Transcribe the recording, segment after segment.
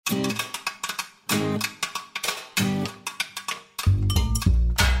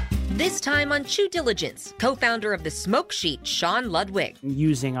This time on Chew Diligence, co-founder of The Smoke Sheet, Sean Ludwig.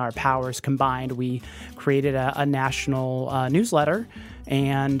 Using our powers combined, we created a national newsletter.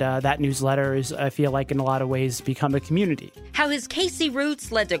 And that newsletter is, I feel like, in a lot of ways, become a community. How his KC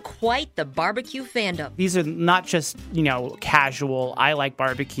roots led to quite the barbecue fandom. These are not just, casual, I like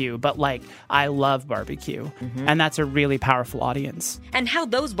barbecue, but I love barbecue. Mm-hmm. And that's a really powerful audience. And how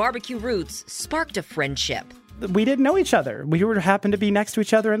those barbecue roots sparked a friendship. We didn't know each other. We happened to be next to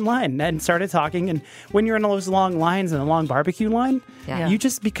each other in line and started talking. And when you're in those long lines and a long barbecue line, you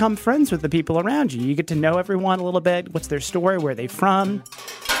just become friends with the people around you. You get to know everyone a little bit. What's their story? Where are they from?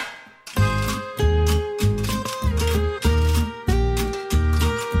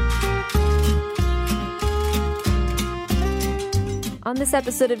 On this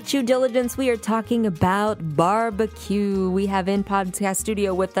episode of Chew Diligence, we are talking about barbecue. We have in podcast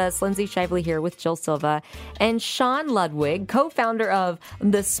studio with us Lindsay Shively here with Jill Silva and Sean Ludwig, co-founder of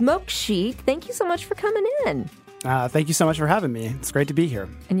The Smoke Sheet. Thank you so much for coming in. Thank you so much for having me. It's great to be here.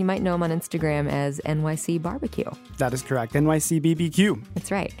 And you might know him on Instagram as NYC Barbecue. That is correct. NYC BBQ.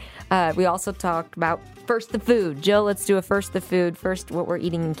 That's right. We also talked about First the Food. Jill, let's do a First the Food. First, what we're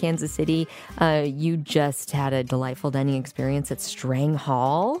eating in Kansas City. You just had a delightful dining experience at Strang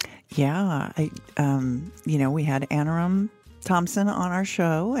Hall. Yeah. We had Anarum Thompson on our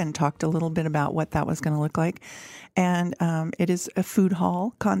show and talked a little bit about what that was going to look like. And it is a food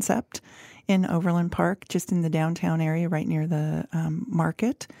hall concept in Overland Park, just in the downtown area, right near the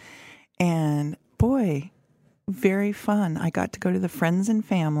market. And boy, very fun. I got to go to the friends and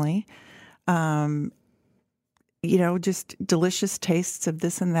family. Just delicious tastes of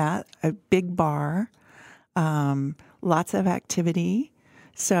this and that, a big bar, lots of activity.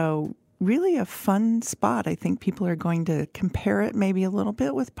 So really a fun spot. I think people are going to compare it maybe a little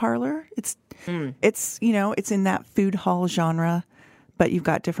bit with Parlor. It's in that food hall genre, but you've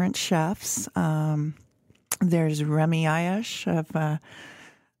got different chefs. There's Remy Ayash of,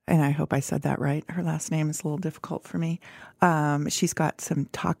 and I hope I said that right. Her last name is a little difficult for me. She's got some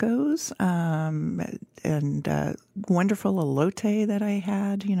tacos and wonderful elote that I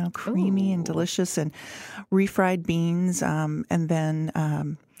had, creamy and delicious, and refried beans. And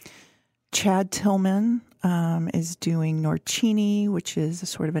then Chad Tillman is doing Norcini, which is a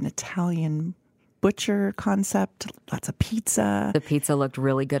sort of an Italian butcher concept, lots of pizza. The pizza looked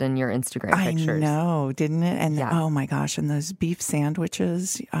really good in your Instagram pictures. I know, didn't it? And oh my gosh, and those beef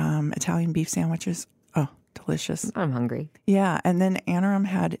sandwiches, Italian beef sandwiches, oh, delicious. I'm hungry. Yeah, and then Anarum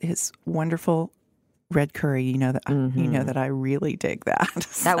had his wonderful red curry. You know that I really dig that.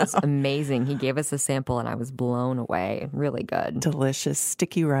 That was amazing. He gave us a sample, and I was blown away. Really good, delicious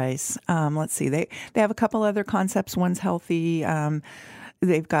sticky rice. Let's see, they have a couple other concepts. One's healthy.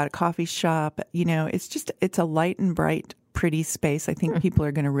 They've got a coffee shop. It's a light and bright, pretty space. I think people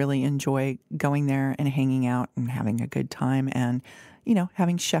are going to really enjoy going there and hanging out and having a good time, and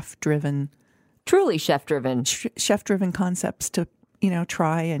having truly chef-driven concepts to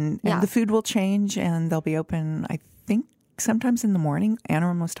try, and the food will change, and they'll be open, I think, sometimes in the morning.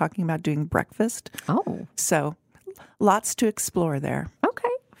 Anarum was talking about doing breakfast. Oh, so lots to explore there.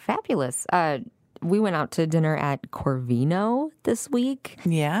 Okay, fabulous. We went out to dinner at Corvino this week.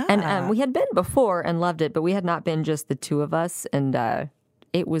 Yeah. And we had been before and loved it, but we had not been just the two of us. And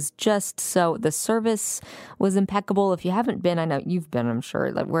it was just so, the service was impeccable. If you haven't been, I know you've been, I'm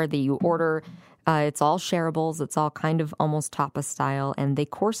sure, where you order, it's all shareables. It's all kind of almost tapas style, and they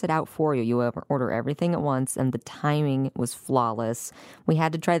course it out for you. You order everything at once, and the timing was flawless. We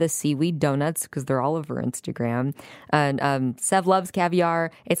had to try the seaweed donuts because they're all over Instagram. And Sev loves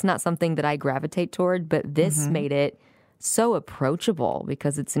caviar. It's not something that I gravitate toward, but this made it so approachable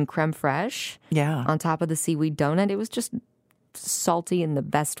because it's in creme fraiche. Yeah. On top of the seaweed donut. It was just salty in the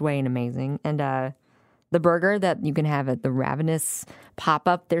best way and amazing. And the burger that you can have at the Ravenous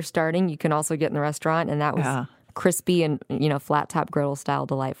pop-up they're starting, you can also get in the restaurant, and that was crispy and, flat top griddle style,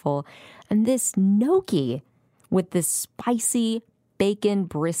 delightful. And this gnocchi with this spicy bacon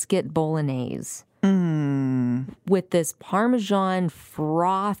brisket bolognese with this Parmesan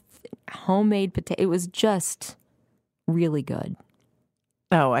froth homemade potato. It was just really good.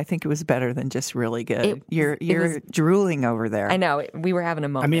 Oh, I think it was better than just really good. You're drooling over there. I know. We were having a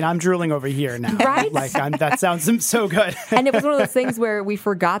moment. I mean, I'm drooling over here now. Right? That sounds so good. And it was one of those things where we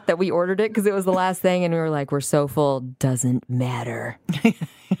forgot that we ordered it because it was the last thing, and we were like, we're so full, doesn't matter.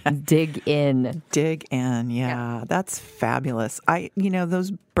 Dig in. Dig in, yeah. That's fabulous.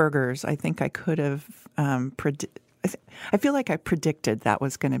 Those burgers, I think I could have I feel like I predicted that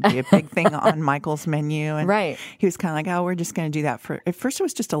was going to be a big thing on Michael's menu. And right. He was kind of like, oh, we're just going to do that at first it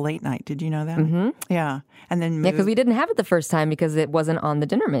was just a late night. Did you know that? Mm-hmm. Yeah. And then because we didn't have it the first time because it wasn't on the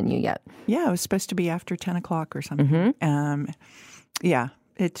dinner menu yet. Yeah, it was supposed to be after 10 o'clock or something. Yeah,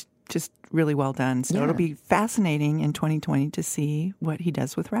 it's just really well done. So it'll be fascinating in 2020 to see what he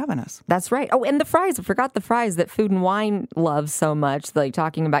does with Ravenous. That's right. Oh, and the fries. I forgot the fries that Food and Wine loves so much. Like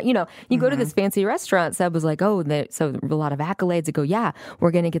talking about, you go to this fancy restaurant. Seb was like, so a lot of accolades. They go, yeah,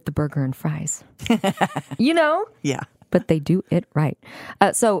 we're going to get the burger and fries. Yeah. But they do it right.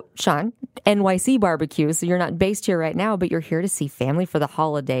 So, Sean, NYC Barbecue. So you're not based here right now, but you're here to see family for the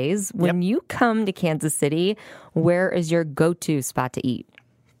holidays. When you come to Kansas City, where is your go-to spot to eat?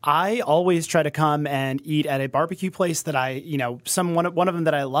 I always try to come and eat at a barbecue place that one of them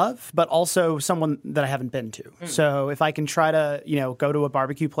that I love, but also someone that I haven't been to. So if I can try to, go to a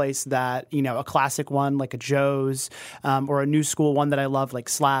barbecue place that, a classic one like a Joe's, or a new school one that I love like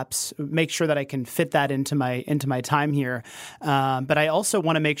Slaps, make sure that I can fit that into my time here. But I also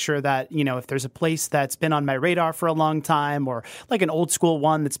want to make sure that, if there's a place that's been on my radar for a long time, or like an old school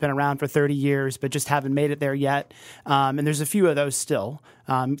one that's been around for 30 years, but just haven't made it there yet. And there's a few of those still.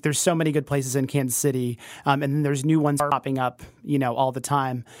 There's so many good places in Kansas City, and then there's new ones popping up, all the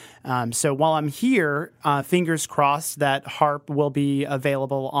time. So while I'm here, fingers crossed that Harp will be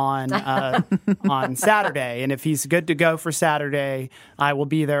available on Saturday. And if he's good to go for Saturday, I will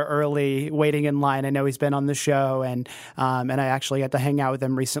be there early, waiting in line. I know he's been on the show, and I actually got to hang out with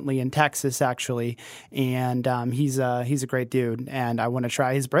him recently in Texas, actually. And he's a great dude, and I want to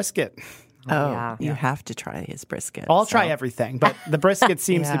try his brisket. You have to try his brisket. I'll try everything, but the brisket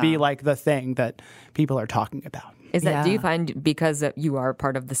seems to be like the thing that people are talking about. Is that, do you find because you are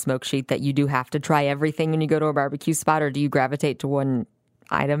part of the Smoke Sheet that you do have to try everything when you go to a barbecue spot, or do you gravitate to one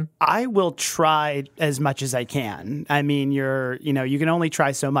item? I will try as much as I can. I mean, you can only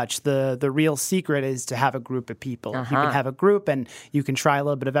try so much. The real secret is to have a group of people. You can have a group and you can try a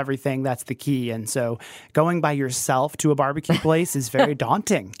little bit of everything. That's the key. And so going by yourself to a barbecue place is very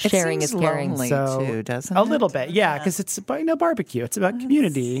daunting. Sharing is caring. Too, doesn't it? A little bit, yeah, because it's barbecue. It's about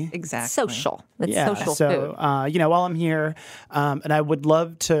community. Exactly. Social. It's social food. While I'm here, and I would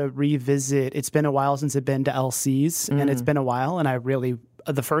love to revisit. It's been a while since I've been to LC's, and it's been a while, and I really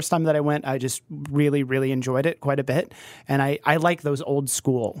the first time that I went, I just really, really enjoyed it quite a bit. And I like those old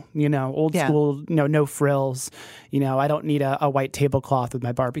school, school, no frills. I don't need a white tablecloth with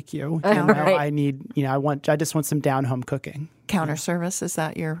my barbecue. Right. I just want some down-home cooking. Counter service, is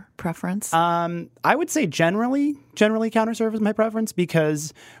that your preference? I would say generally counter service is my preference,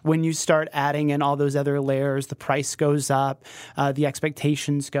 because when you start adding in all those other layers, the price goes up, the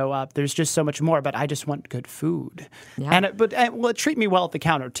expectations go up. There's just so much more, but I just want good food. Yeah. And treat me well at the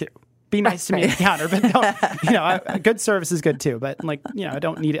counter too. Be nice to me at the counter, but don't, good service is good too. But I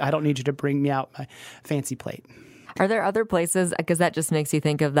don't need you to bring me out my fancy plate. Are there other places, because that just makes you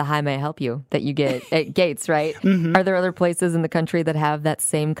think of the Hi, May I Help You that you get at Gates, right? Mm-hmm. Are there other places in the country that have that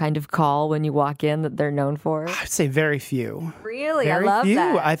same kind of call when you walk in that they're known for? I'd say very few. Really? Very I love few.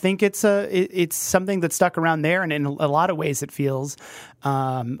 that. I think it's something that's stuck around there, and in a lot of ways it feels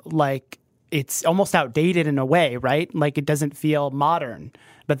like it's almost outdated in a way, right? Like it doesn't feel modern.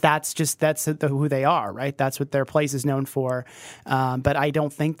 But that's who they are, right? That's what their place is known for. But I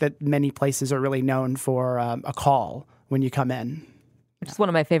don't think that many places are really known for a call when you come in. Which is one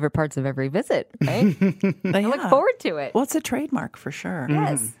of my favorite parts of every visit, right? I look forward to it. Well, it's a trademark for sure.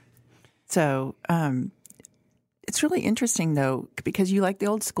 Yes. Mm-hmm. So it's really interesting, though, because you like the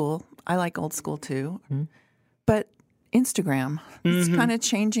old school. I like old school, too. Mm-hmm. But Instagram, it's kind of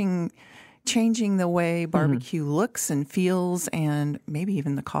changing the way barbecue looks and feels, and maybe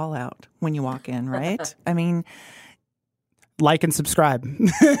even the call out when you walk in, right? I mean, like and subscribe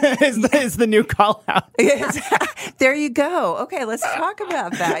is the new call out. There you go. Okay, let's talk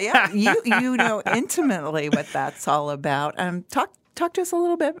about that. Yeah, you know intimately what that's all about. Talk to us a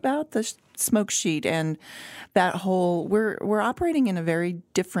little bit about the Smoke Sheet and that whole. We're operating in a very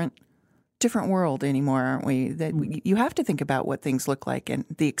different world anymore, aren't we? That you have to think about what things look like and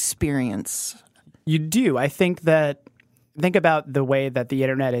the experience. You do. I think about the way that the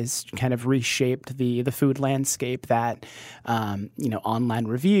internet has kind of reshaped the food landscape, that online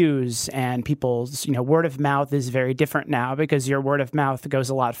reviews and people's word of mouth is very different now, because your word of mouth goes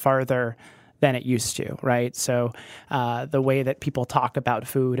a lot farther than it used to, right? So the way that people talk about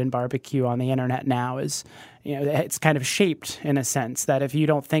food and barbecue on the internet now is, it's kind of shaped in a sense that if you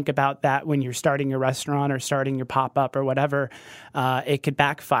don't think about that when you're starting your restaurant or starting your pop-up or whatever, it could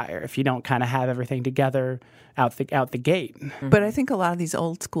backfire if you don't kind of have everything together out the gate. But I think a lot of these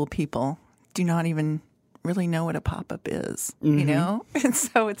old school people do not even really know what a pop-up is, you know? And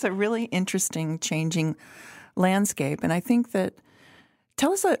so it's a really interesting, changing landscape. And I think that,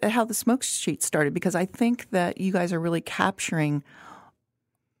 tell us how the Smoke Sheet started, because I think that you guys are really capturing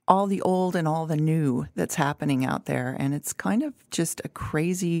all the old and all the new that's happening out there. And it's kind of just a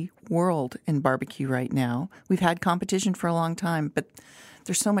crazy world in barbecue right now. We've had competition for a long time, but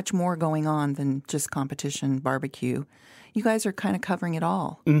there's so much more going on than just competition barbecue. You guys are kind of covering it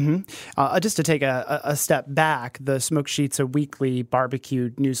all. Just to take a step back, the Smoke Sheet's a weekly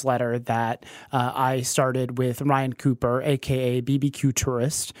barbecue newsletter that I started with Ryan Cooper, a.k.a. BBQ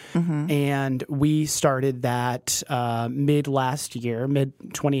Tourist. And we started that mid-last year,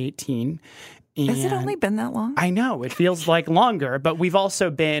 mid-2018. Has it only been that long? I know. It feels like longer, but we've also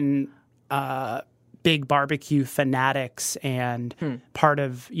been big barbecue fanatics and part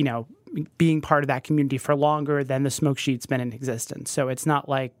of, being part of that community for longer than the Smoke Sheet's been in existence. So it's not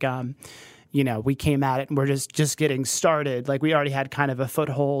like, we came at it and we're just getting started. Like, we already had kind of a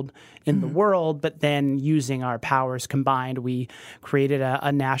foothold in the world, but then using our powers combined, we created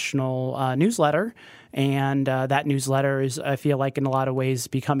a national newsletter. And that newsletter is, I feel like, in a lot of ways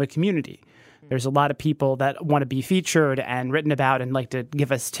become a community. There's a lot of people that want to be featured and written about and like to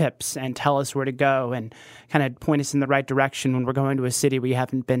give us tips and tell us where to go and kind of point us in the right direction when we're going to a city we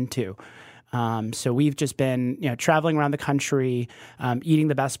haven't been to. So we've just been, traveling around the country, eating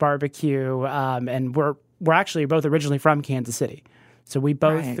the best barbecue, and we're actually both originally from Kansas City. So we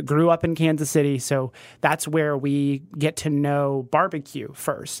both grew up in Kansas City, so that's where we get to know barbecue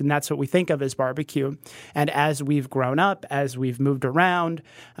first, and that's what we think of as barbecue. And as we've grown up, as we've moved around,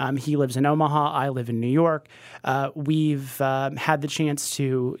 he lives in Omaha, I live in New York, we've had the chance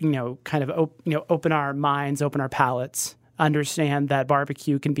to, kind of open our minds, open our palates, understand that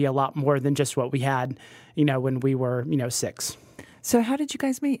barbecue can be a lot more than just what we had, when we were, 6. So how did you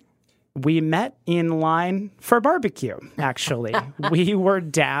guys meet? We met in line for barbecue, actually. We were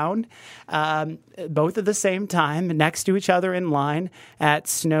down both at the same time, next to each other in line at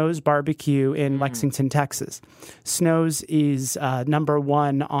Snow's Barbecue in Lexington, Texas. Snow's is number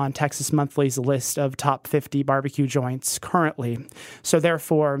 1 on Texas Monthly's list of top 50 barbecue joints currently. So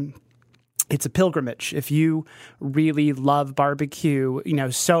therefore, it's a pilgrimage. If you really love barbecue,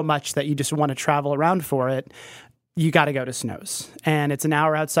 so much that you just want to travel around for it, you got to go to Snow's. And it's an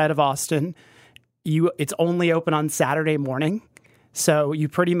hour outside of Austin. It's only open on Saturday morning. So you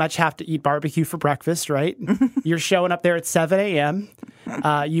pretty much have to eat barbecue for breakfast, right? You're showing up there at 7 a.m.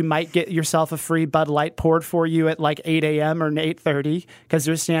 You might get yourself a free Bud Light poured for you at like 8 a.m. or 8:30 because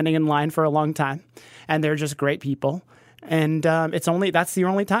they're standing in line for a long time. And they're just great people. And that's the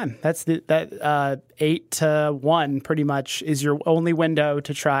only time. That 8 to 1 pretty much is your only window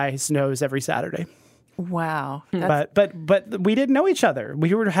to try Snow's every Saturday. Wow. But we didn't know each other. We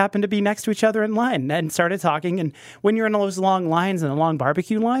happened to be next to each other in line and started talking. And when you're in those long lines in a long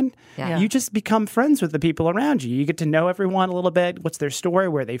barbecue line, you just become friends with the people around you. You get to know everyone a little bit. What's their story?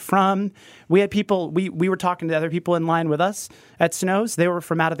 Where are they from? We had people, we were talking to other people in line with us at Snow's. They were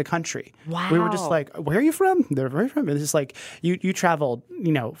from out of the country. Wow. We were just like, where are you from? They're very from. It's just like, you traveled,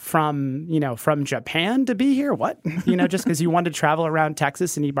 from Japan to be here? What? Just because you wanted to travel around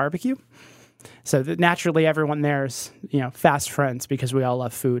Texas and eat barbecue? So naturally, everyone there is, fast friends because we all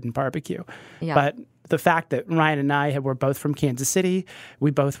love food and barbecue. Yeah. But the fact that Ryan and I were both from Kansas City,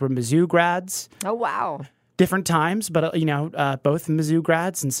 we both were Mizzou grads. Oh, wow. Different times, but, both Mizzou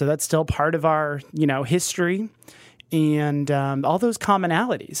grads. And so that's still part of our, history. And all those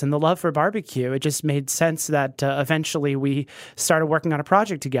commonalities and the love for barbecue, it just made sense that eventually we started working on a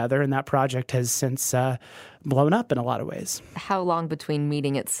project together, and that project has since blown up in a lot of ways. How long between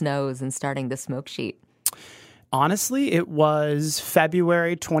meeting at Snow's and starting the Smoke Sheet? Honestly, it was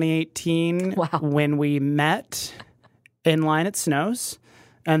February 2018 when we met in line at Snow's,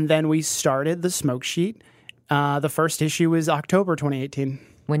 and then we started the Smoke Sheet. The first issue was October 2018.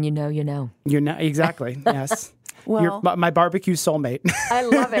 When you know, you know. Exactly, yes. Well, you're my barbecue soulmate. I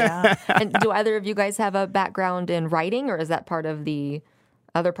love it. And do either of you guys have a background in writing, or is that part of the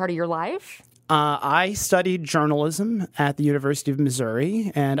other part of your life? I studied journalism at the University of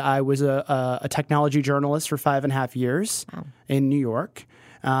Missouri, and I was a technology journalist for 5.5 years in New York.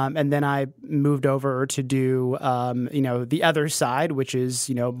 And then I moved over to do, the other side, which is,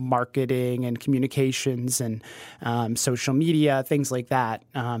 marketing and communications and social media, things like that.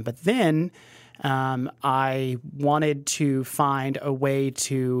 But then I wanted to find a way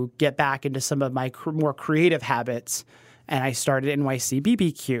to get back into some of my more creative habits. And I started NYC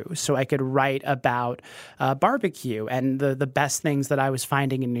BBQ so I could write about barbecue and the best things that I was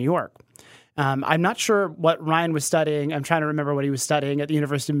finding in New York. I'm not sure what Ryan was studying. I'm trying to remember what he was studying at the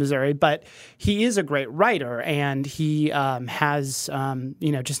University of Missouri, but he is a great writer, and he has,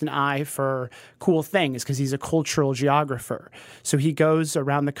 just an eye for cool things because he's a cultural geographer. So he goes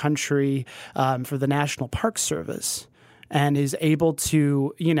around the country for the National Park Service and is able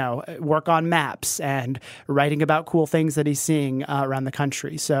to, work on maps and writing about cool things that he's seeing around the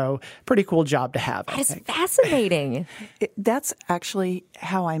country. So pretty cool job to have. That's fascinating. That's actually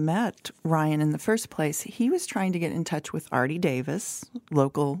how I met Ryan in the first place. He was trying to get in touch with Artie Davis,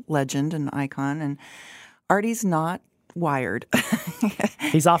 local legend and icon, and Artie's not wired.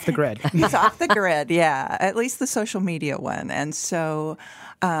 He's off the grid. He's off the grid, yeah, at least the social media one. And so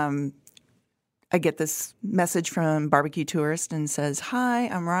I get this message from Barbecue Tourist and says, "Hi,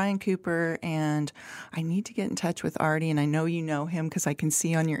 I'm Ryan Cooper, and I need to get in touch with Artie, and I know you know him because I can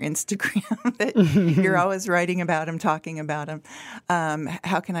see on your Instagram that you're always writing about him, talking about him.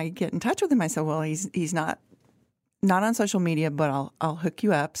 How can I get in touch with him?" I said, "Well, he's not on social media, but I'll hook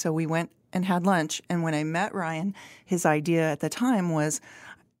you up." So we went and had lunch, and when I met Ryan, his idea at the time was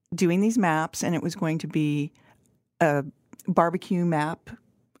doing these maps, and it was going to be a barbecue map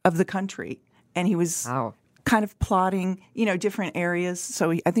of the country. And he was kind of plotting, different areas.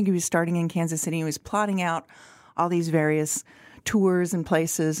 So I think he was starting in Kansas City. He was plotting out all these various tours and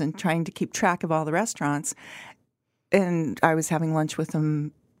places and trying to keep track of all the restaurants. And I was having lunch with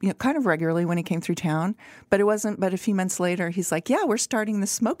him, kind of regularly when he came through town. But it wasn't but a few months later, he's like, "Yeah, we're starting the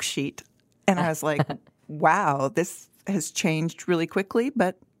Smoke Sheet." And I was like, wow, this has changed really quickly,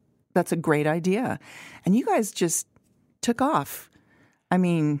 but that's a great idea. And you guys just took off. I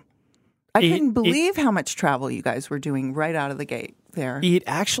mean, I couldn't believe how much travel you guys were doing right out of the gate there. It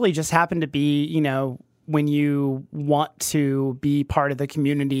actually just happened to be, when you want to be part of the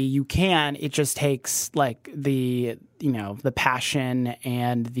community, you can. It just takes like the passion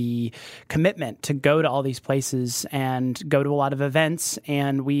and the commitment to go to all these places and go to a lot of events.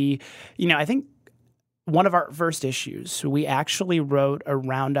 And we, I think one of our first issues, we actually wrote a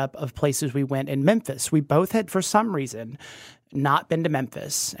roundup of places we went in Memphis. We both had, for some reason, not been to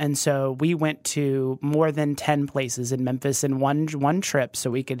Memphis. And so we went to more than 10 places in Memphis in one trip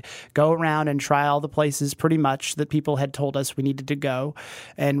so we could go around and try all the places pretty much that people had told us we needed to go.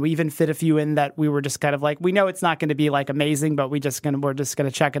 And we even fit a few in that we were just kind of like, we know it's not going to be like amazing, but we're just going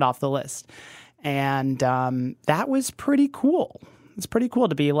to check it off the list. And that was pretty cool. It's pretty cool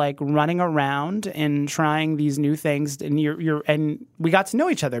to be like running around and trying these new things, and and we got to know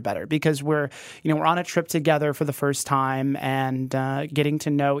each other better because we're on a trip together for the first time and getting to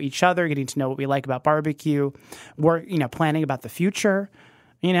know each other, getting to know what we like about barbecue. We're planning about the future.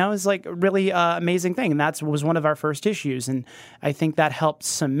 Is like a really amazing thing, and that was one of our first issues, and I think that helped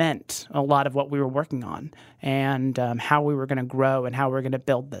cement a lot of what we were working on and how we were going to grow and how we were going to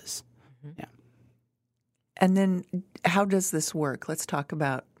build this. Mm-hmm. Yeah. And then how does this work? Let's talk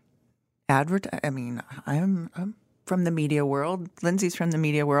about advertising. I mean, I'm from the media world. Lindsay's from the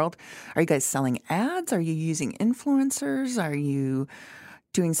media world. Are you guys selling ads? Are you using influencers? Are you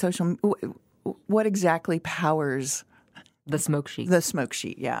doing social? What exactly powers the Smoke Sheet? The Smoke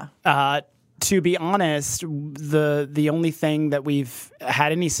Sheet, yeah. To be honest, the only thing that we've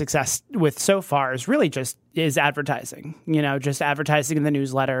had any success with so far is advertising. Just advertising in the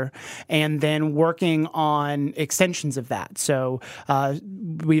newsletter, and then working on extensions of that. So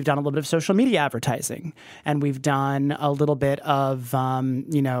we've done a little bit of social media advertising, and we've done a little bit of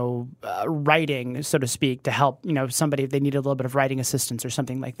writing, so to speak, to help somebody if they need a little bit of writing assistance or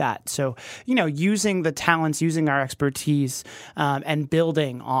something like that. So using the talents, using our expertise, and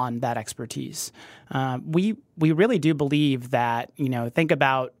building on that expertise. We really do believe that, think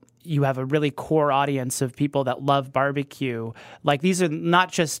about, you have a really core audience of people that love barbecue. Like, these are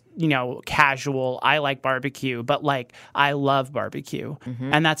not just, casual, I like barbecue, but like, I love barbecue.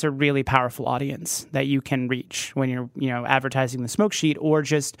 Mm-hmm. And that's a really powerful audience that you can reach when you're, advertising the Smoke Sheet or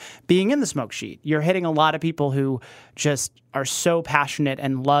just being in the Smoke Sheet. You're hitting a lot of people who just are so passionate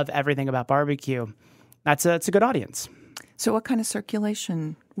and love everything about barbecue. It's a good audience. So what kind of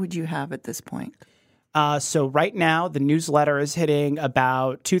circulation would you have at this point? So right now, the newsletter is hitting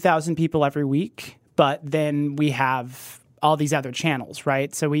about 2,000 people every week, but then we have all these other channels,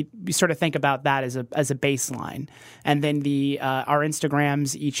 right? So we sort of think about that as a baseline. And then our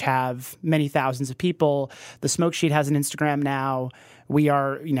Instagrams each have many thousands of people. The Smoke Sheet has an Instagram now. We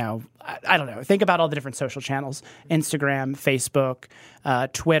are, I don't know, think about all the different social channels, Instagram, Facebook,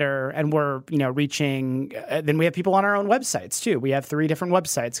 Twitter, and we're, reaching, then we have people on our own websites too. We have 3 different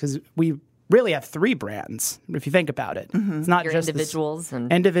websites because we really have 3 brands, if you think about it. Mm-hmm. It's not Your just individuals and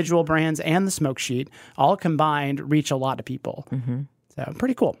individual brands and the Smoke Sheet, all combined reach a lot of people. Mm-hmm. So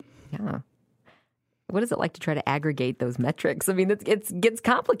pretty cool. Yeah. what is it like to try to aggregate those metrics? I mean, it gets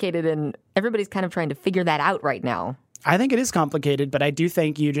complicated, and everybody's kind of trying to figure that out right now. I think it is complicated, but I do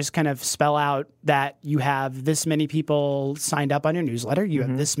think you just kind of spell out that you have this many people signed up on your newsletter. You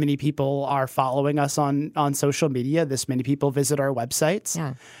have this many people are following us on social media. This many people visit our websites.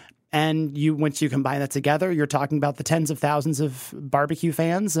 Yeah. And once you combine that together, you're talking about the tens of thousands of barbecue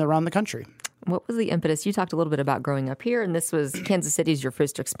fans around the country. What was the impetus? You talked a little bit about growing up here, and this was Kansas City's your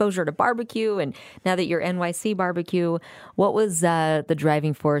first exposure to barbecue. And now that you're NYC barbecue, what was the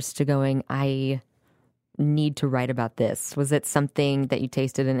driving force to going, I need to write about this? Was it something that you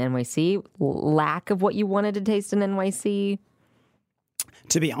tasted in NYC? Lack of what you wanted to taste in NYC?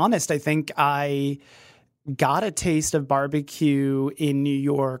 To be honest, I think I got a taste of barbecue in New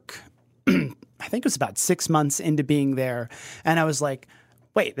York. I think it was about 6 months into being there. And I was like,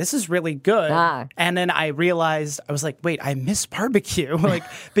 wait, this is really good. And then I realized, I was like, wait, I miss barbecue.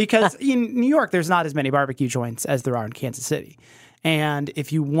 Because in New York, there's not as many barbecue joints as there are in Kansas City. And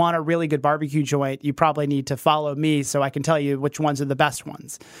if you want a really good barbecue joint, you probably need to follow me so I can tell you which ones are the best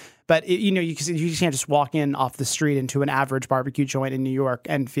ones. But, you can't just walk in off the street into an average barbecue joint in New York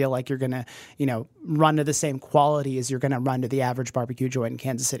and feel like you're going to, run to the same quality as you're going to run to the average barbecue joint in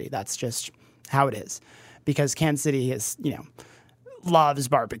Kansas City. That's just how it is. Because Kansas City is, loves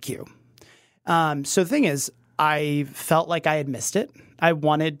barbecue. So the thing is, I felt like I had missed it. I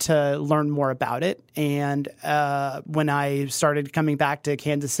wanted to learn more about it. And when I started coming back to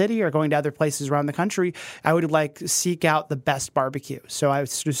Kansas City or going to other places around the country, I would seek out the best barbecue. So I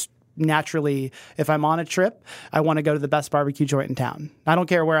was just naturally, if I'm on a trip, I want to go to the best barbecue joint in town. I don't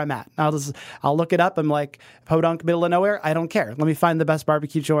care where I'm at. I'll look it up. I'm like, Podunk, middle of nowhere. I don't care. Let me find the best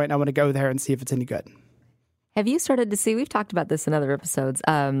barbecue joint. I want to go there and see if it's any good. Have you started to see, we've talked about this in other episodes,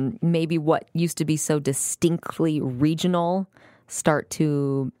 maybe what used to be so distinctly regional start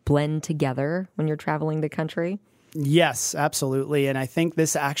to blend together when you're traveling the country? Yes, absolutely. And I think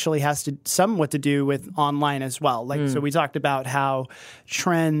this actually has somewhat to do with online as well. So we talked about how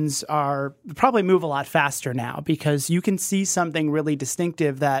trends probably move a lot faster now because you can see something really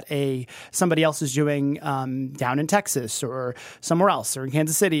distinctive that somebody else is doing down in Texas or somewhere else or in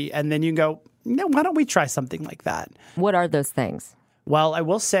Kansas City. And then you go, why don't we try something like that? What are those things? Well, I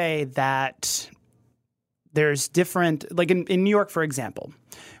will say that there's different, in New York, for example,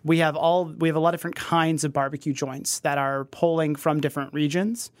 we have a lot of different kinds of barbecue joints that are pulling from different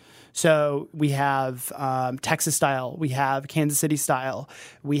regions. So we have Texas style, we have Kansas City style,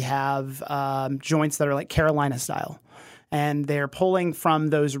 we have joints that are like Carolina style. And they're pulling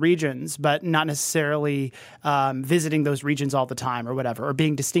from those regions, but not necessarily visiting those regions all the time or whatever, or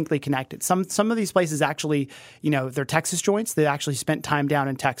being distinctly connected. Some of these places actually, they're Texas joints. They actually spent time down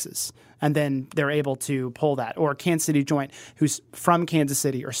in Texas, and then they're able to pull that. Or a Kansas City joint who's from Kansas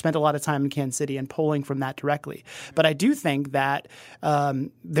City or spent a lot of time in Kansas City and pulling from that directly. But I do think that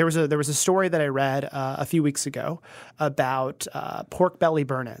there was a story that I read a few weeks ago about pork belly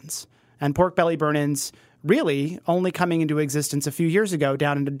burn-ins. And pork belly burn-ins really only coming into existence a few years ago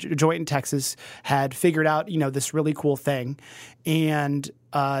down in a joint in Texas had figured out, this really cool thing. And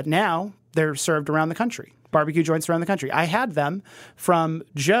now they're served around the country, barbecue joints around the country. I had them from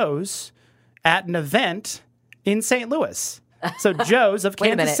Joe's at an event in St. Louis. So Joe's of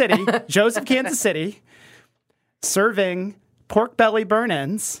Kansas City, serving pork belly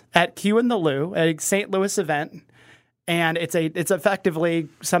burn-ins at Q in the Lou at a St. Louis event. And it's effectively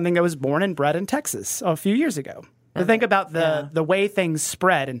something that was born and bred in Texas a few years ago. To think about the way things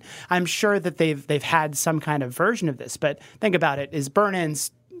spread, and I'm sure that they've had some kind of version of this, but think about it, is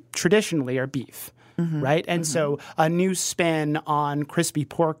burn-ins traditionally are beef, right? And so a new spin on crispy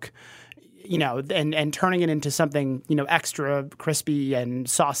pork, and turning it into something, extra crispy and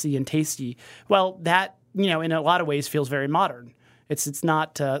saucy and tasty, well, that, in a lot of ways feels very modern. It's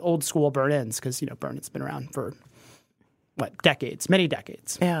not old school burn-ins because, burn-ins been around for decades, many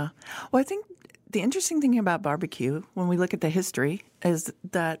decades. Yeah. Well, I think the interesting thing about barbecue, when we look at the history, is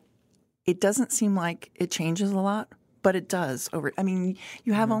that it doesn't seem like it changes a lot, but it does.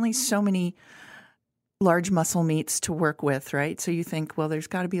 You have only so many large muscle meats to work with, right? So you think, well, there's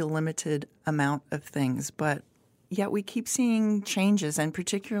got to be a limited amount of things, but yet we keep seeing changes. And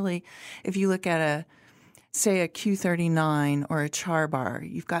particularly if you look at say a Q39 or a char bar,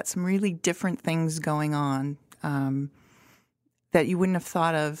 you've got some really different things going on that you wouldn't have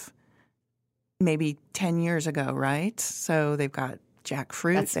thought of maybe 10 years ago, right? So they've got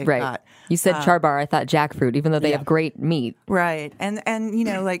jackfruit. That's right. You said char bar, I thought jackfruit, even though they have great meat. Right. And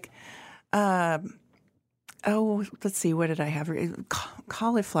let's see, what did I have?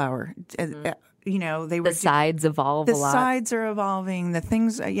 Cauliflower. they were the sides evolve a lot. The sides are evolving. The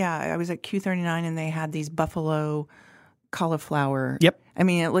things, I was at Q39 and they had these buffalo cauliflower. Yep. I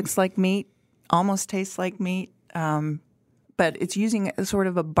mean, it looks like meat, almost tastes like meat, but it's using a sort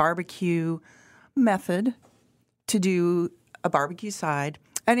of a barbecue method to do a barbecue side.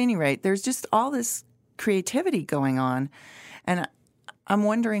 At any rate, there's just all this creativity going on, and I'm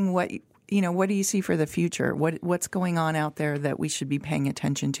wondering what do you see for the future? What's going on out there that we should be paying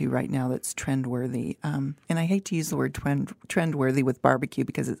attention to right now that's trendworthy? And I hate to use the word trendworthy with barbecue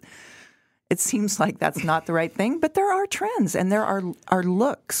because it seems like that's not the right thing, but there are trends and there are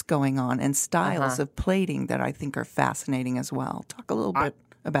looks going on and styles of plating that I think are fascinating as well. Talk a little bit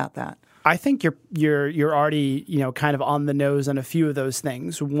about that. I think you're already kind of on the nose on a few of those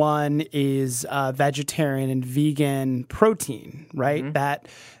things. One is vegetarian and vegan protein, right? Mm-hmm. That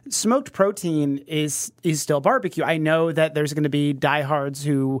smoked protein is still barbecue. I know that there's going to be diehards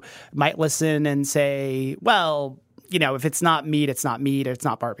who might listen and say, well, if it's not meat, it's not meat, or it's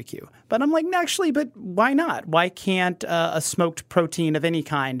not barbecue. But I'm like, actually, but why not? Why can't a smoked protein of any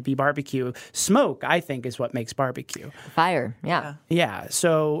kind be barbecue? Smoke, I think, is what makes barbecue. Fire, yeah. Yeah,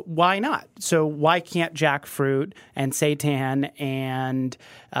 so why not? So why can't jackfruit and seitan and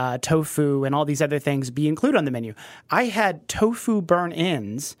tofu and all these other things be included on the menu? I had tofu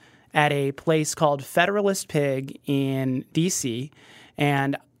burn-ins at a place called Federalist Pig in D.C.,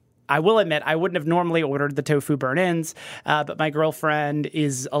 and I will admit I wouldn't have normally ordered the tofu burn-ins, but my girlfriend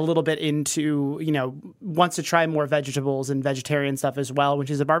is a little bit into, wants to try more vegetables and vegetarian stuff as well, which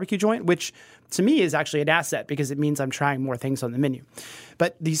is a barbecue joint, which to me is actually an asset because it means I'm trying more things on the menu.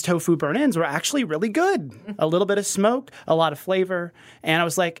 But these tofu burn-ins were actually really good. A little bit of smoke, a lot of flavor, and I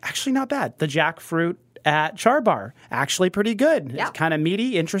was like, actually not bad. The jackfruit at Char Bar, actually pretty good. Yeah. It's kind of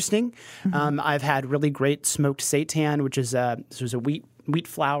meaty, interesting. Mm-hmm. I've had really great smoked seitan, which is a wheat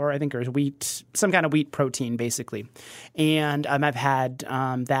flour, I think, or some kind of wheat protein, basically. And I've had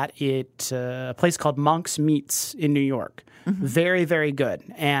that at a place called Monk's Meats in New York. Mm-hmm. Very, very good.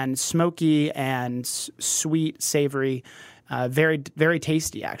 And smoky and sweet, savory, very, very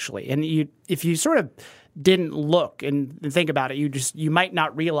tasty, actually. And if you sort of didn't look and think about it, you might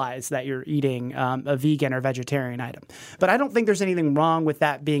not realize that you're eating a vegan or vegetarian item. But I don't think there's anything wrong with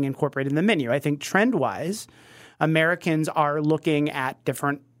that being incorporated in the menu. I think trend-wise, Americans are looking at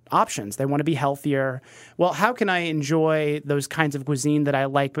different options. They want to be healthier. Well, how can I enjoy those kinds of cuisine that I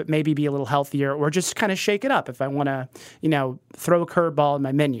like, but maybe be a little healthier, or just kind of shake it up if I want to, throw a curveball in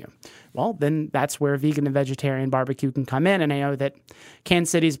my menu? Well, then that's where vegan and vegetarian barbecue can come in. And I know that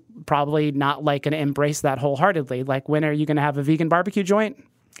Kansas City's probably not going to embrace that wholeheartedly. Like, when are you going to have a vegan barbecue joint?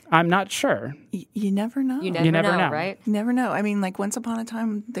 I'm not sure. You never know. You never know, right? You never know. I mean, like, once upon a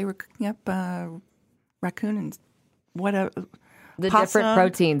time, they were cooking up raccoon and possum, different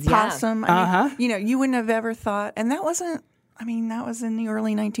proteins, possum. I mean, you wouldn't have ever thought, and that was in the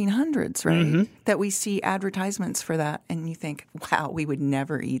early 1900s, right? Mm-hmm. That we see advertisements for that, and you think, wow, we would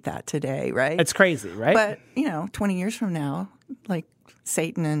never eat that today, right? It's crazy, right? But 20 years from now, like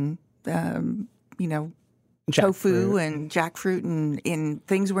seitan and tofu and jackfruit and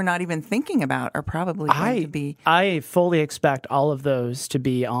things we're not even thinking about are probably going to be. I fully expect all of those to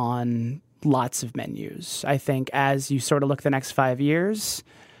be on lots of menus. I think as you sort of look the next 5 years,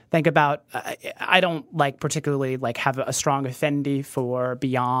 think about, I don't particularly have a strong affinity for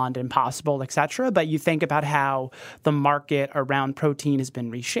Beyond, Impossible, etc. But you think about how the market around protein has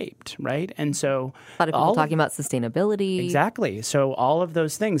been reshaped, right? And so a lot of people talking about sustainability. Exactly. So all of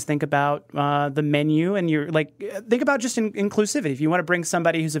those things. Think about the menu, and think about just inclusivity. If you want to bring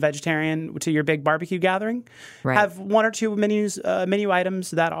somebody who's a vegetarian to your big barbecue gathering, right, have one or two menu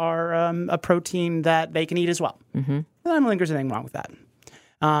items that are a protein that they can eat as well. Mm-hmm. I don't think there's anything wrong with that.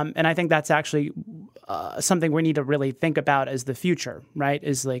 And I think that's actually something we need to really think about as the future, right?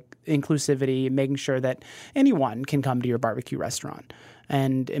 Is inclusivity, making sure that anyone can come to your barbecue restaurant,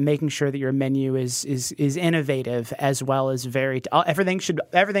 and making sure that your menu is innovative as well as everything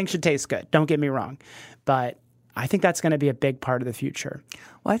should taste good. Don't get me wrong, but I think that's going to be a big part of the future.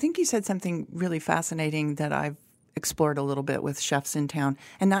 Well, I think you said something really fascinating that I've explored a little bit with chefs in town,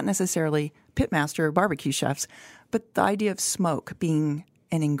 and not necessarily pitmaster or barbecue chefs, but the idea of smoke being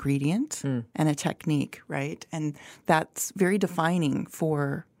an ingredient and a technique, right? And that's very defining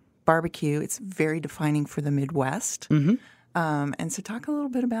for barbecue. It's very defining for the Midwest. Mm-hmm. And so talk a little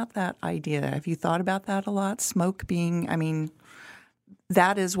bit about that idea. Have you thought about that a lot? Smoke being,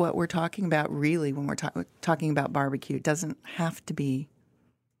 that is what we're talking about really when we're talking about barbecue. It doesn't have to be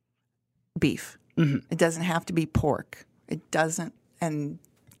beef. Mm-hmm. It doesn't have to be pork. It doesn't. And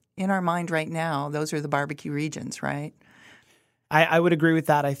in our mind right now, those are the barbecue regions, right? I would agree with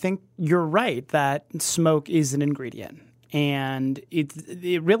that. I think you're right that smoke is an ingredient, and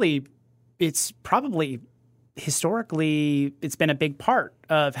it's probably historically it's been a big part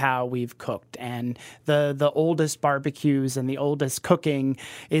of how we've cooked, and the oldest barbecues and the oldest cooking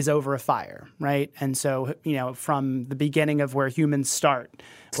is over a fire, right? And so, from the beginning of where humans start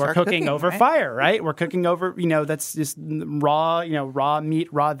we're cooking over right? fire, right? We're cooking over, that's just raw meat,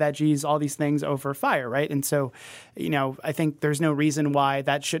 raw veggies, all these things over fire, right? And so, I think there's no reason why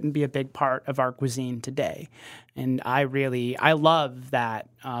that shouldn't be a big part of our cuisine today. And I love that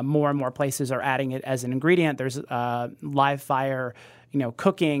more and more places are adding it as an ingredient. There's live fire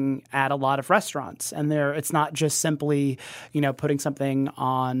cooking at a lot of restaurants. And it's not just simply, putting something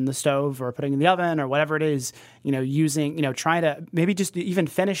on the stove or putting in the oven or whatever it is, using, trying to maybe just even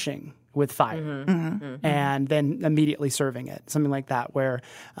finishing with fire and then immediately serving it, something like that, where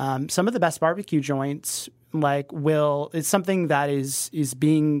some of the best barbecue joints it's something that is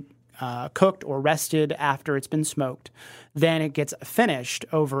being cooked or rested after it's been smoked. Then it gets finished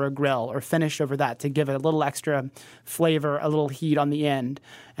over a grill or finished over that to give it a little extra flavor, a little heat on the end,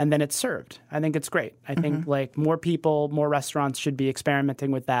 and then it's served. I think it's great. I think more people, more restaurants should be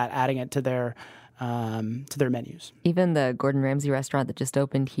experimenting with that, adding it to their menus. Even the Gordon Ramsay restaurant that just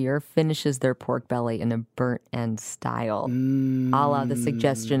opened here finishes their pork belly in a burnt end style, a la the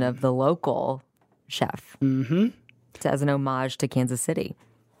suggestion of the local chef, as an homage to Kansas City.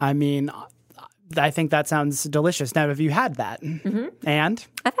 I mean, I think that sounds delicious. Now, have you had that? And?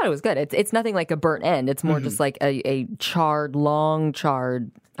 I thought it was good. It's nothing like a burnt end. It's more just like a long charred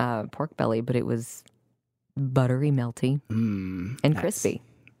pork belly, but it was buttery, melty, and crispy.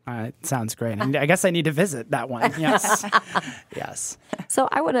 It sounds great. I guess I need to visit that one. Yes. Yes. So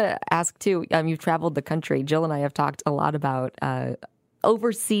I want to ask, too, you've traveled the country. Jill and I have talked a lot about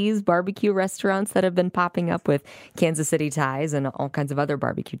overseas barbecue restaurants that have been popping up with Kansas City ties and all kinds of other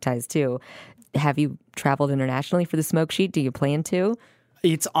barbecue ties, too. Have you traveled internationally for the Smoke Sheet? Do you plan to?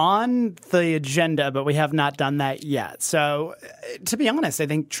 It's on the agenda, but we have not done that yet. So, to be honest, I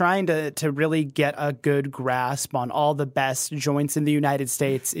think trying to really get a good grasp on all the best joints in the United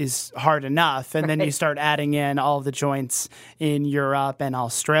States is hard enough. And then you start adding in all the joints in Europe and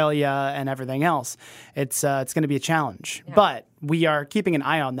Australia and everything else. It's going to be a challenge. Yeah. But we are keeping an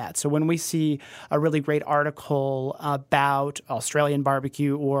eye on that. So when we see a really great article about Australian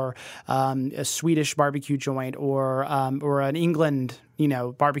barbecue or a Swedish barbecue joint or an England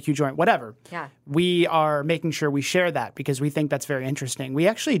barbecue joint, whatever. Yeah. We are making sure we share that because we think that's very interesting. We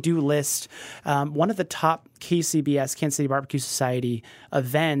actually do list one of the top KCBS, Kansas City Barbecue Society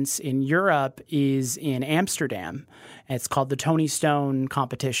events in Europe is in Amsterdam. It's called the Tony Stone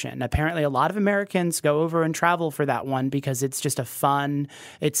Competition. Apparently, a lot of Americans go over and travel for that one because it's just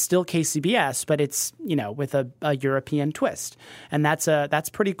it's still KCBS, but it's, with a European twist. And that's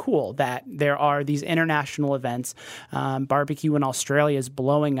pretty cool that there are these international events. Barbecue in Australia is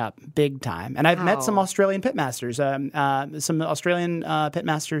blowing up big time. And I've met some Australian pitmasters. Some Australian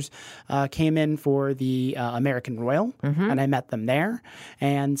pitmasters came in for the American Royal, and I met them there.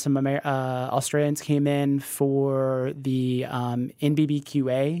 And some Australians came in for the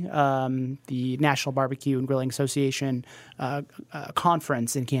NBBQA, the National Barbecue and Grilling Association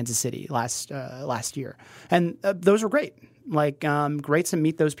conference in Kansas City last year. And those were great. Great to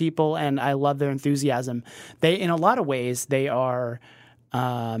meet those people, and I love their enthusiasm. In a lot of ways, they are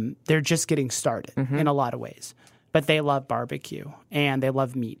they're just getting started in a lot of ways. But they love barbecue and they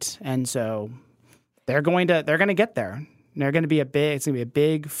love meat. And so they're going to get there. They're going to be it's going to be a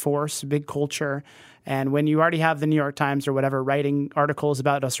big force, a big culture. And when you already have the New York Times or whatever writing articles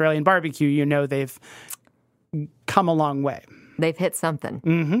about Australian barbecue, they've come a long way. They've hit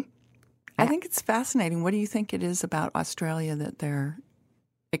something. I think it's fascinating. What do you think it is about Australia that they're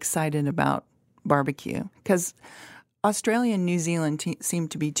excited about barbecue? Because Australia and New Zealand seem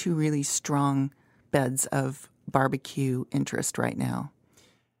to be two really strong beds of barbecue interest right now.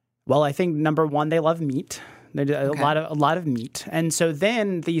 Well, I think number one, they love meat. They do a lot of meat. And so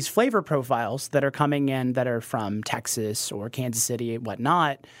then these flavor profiles that are coming in that are from Texas or Kansas City and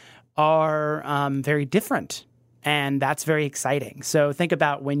whatnot are very different. And that's very exciting. So think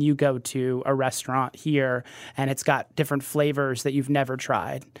about when you go to a restaurant here and it's got different flavors that you've never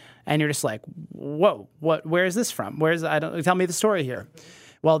tried. And you're just like, whoa, where is this from? Tell me the story here.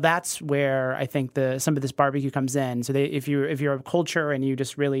 Well, that's where I think some of this barbecue comes in. So if you're a culture and you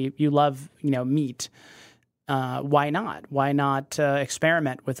just really, you love, meat, why not? Why not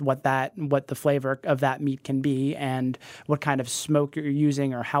experiment with what the flavor of that meat can be and what kind of smoke you're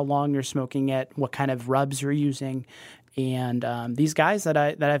using or how long you're smoking it, what kind of rubs you're using. And these guys that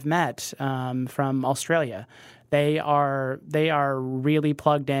I've met from Australia, They are really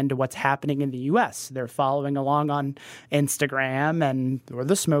plugged into what's happening in the U.S. They're following along on Instagram or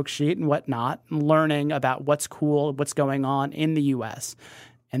the Smoke Sheet and whatnot, learning about what's cool, what's going on in the U.S.,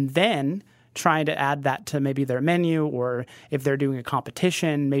 and then trying to add that to maybe their menu, or if they're doing a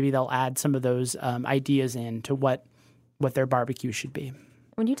competition, maybe they'll add some of those ideas in to what their barbecue should be.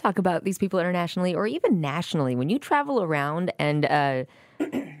 When you talk about these people internationally or even nationally, when you travel around and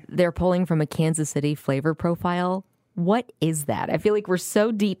they're pulling from a Kansas City flavor profile, what is that? I feel like we're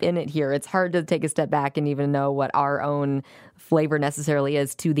so deep in it here. It's hard to take a step back and even know what our own flavor necessarily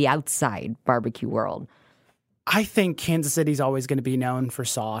is to the outside barbecue world. I think Kansas City's always going to be known for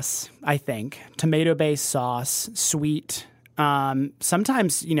sauce. I think tomato-based sauce, sweet.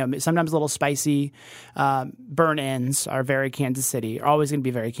 Sometimes a little spicy. Burn ends are very Kansas City, are always going to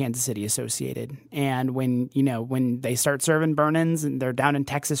be very Kansas City associated. And when they start serving burn ends and they're down in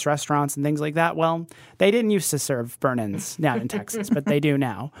Texas restaurants and things like that, well, they didn't used to serve burn ends down in Texas, but they do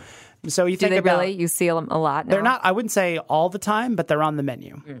now. So you think do they about, really? You see them a lot now? They're not. I wouldn't say all the time, but they're on the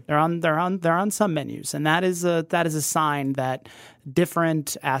menu. They're on some menus, and that is a sign that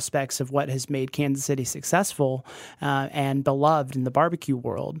different aspects of what has made Kansas City successful and beloved in the barbecue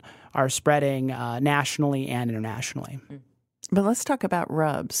world are spreading nationally and internationally. But let's talk about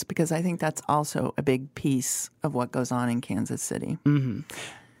rubs, because I think that's also a big piece of what goes on in Kansas City. Mm-hmm.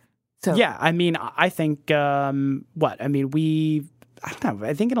 So yeah, I mean, I think I don't know.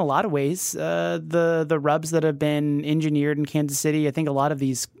 I think in a lot of ways, the rubs that have been engineered in Kansas City, I think a lot of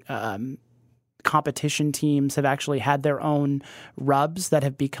these competition teams have actually had their own rubs that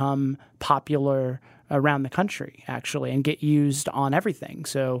have become popular around the country, actually, and get used on everything.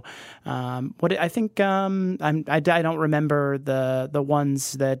 So, I don't remember the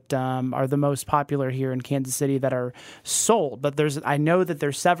ones that are the most popular here in Kansas City that are sold, but I know that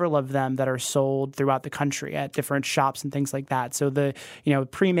there's several of them that are sold throughout the country at different shops and things like that. So the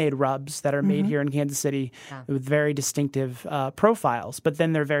pre-made rubs that are made here in Kansas City with very distinctive profiles, but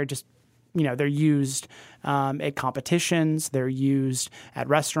then they're very just. They're used at competitions, they're used at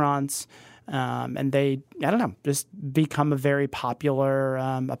restaurants, and they, just become a very popular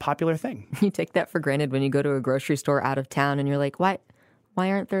thing. You take that for granted when you go to a grocery store out of town and you're like, why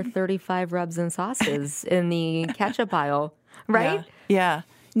aren't there 35 rubs and sauces in the ketchup aisle, right? Yeah.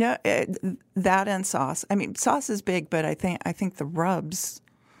 No, that and sauce. I mean, sauce is big, but I think the rubs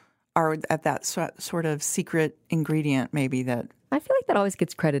are at that sort of secret ingredient maybe that... I feel like that always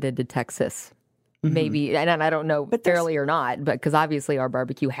gets credited to Texas, maybe, and I don't know fairly or not, but because obviously our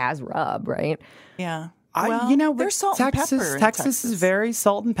barbecue has rub, right? Yeah. There's salt and pepper. Texas is very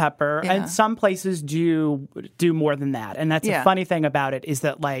salt and pepper, and some places do more than that. And that's a funny thing about it is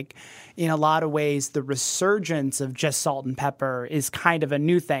that, like, in a lot of ways, the resurgence of just salt and pepper is kind of a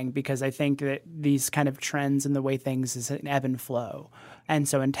new thing because I think that these kind of trends and the way things is an ebb and flow. And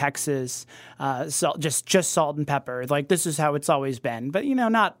so in Texas, just salt and pepper, like this is how it's always been. But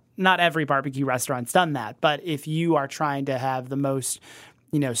not every barbecue restaurant's done that. But if you are trying to have the most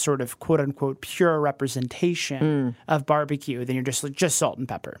sort of quote unquote pure representation of barbecue, then you're just salt and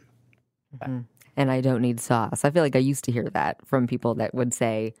pepper. Mm-hmm. And I don't need sauce. I feel like I used to hear that from people that would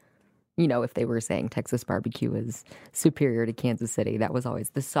say, if they were saying Texas barbecue is superior to Kansas City, that was always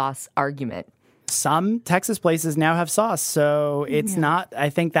the sauce argument. Some Texas places now have sauce, so it's not. I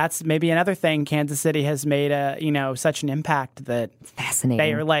think that's maybe another thing. Kansas City has made such an impact that it's fascinating.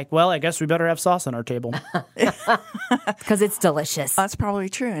 They are like, well, I guess we better have sauce on our table because it's delicious. That's probably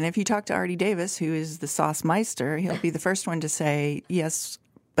true. And if you talk to Artie Davis, who is the sauce meister, he'll be the first one to say yes,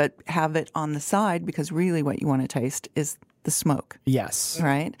 but have it on the side because really what you want to taste is the smoke. Yes,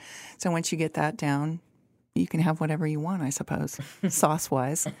 right. So once you get that down, you can have whatever you want, I suppose,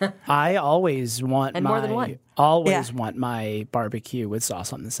 sauce-wise. I always want more than one. Want my barbecue with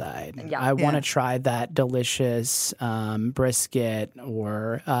sauce on the side. Yeah. I want to try that delicious brisket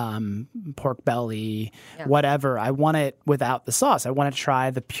or pork belly, whatever. I want it without the sauce. I want to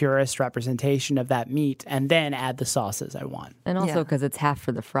try the purest representation of that meat and then add the sauces I want. And also because it's half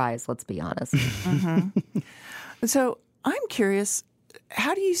for the fries, let's be honest. So I'm curious,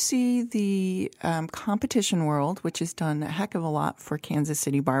 how do you see the competition world, which has done a heck of a lot for Kansas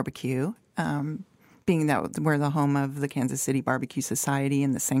City barbecue, being that we're the home of the Kansas City Barbecue Society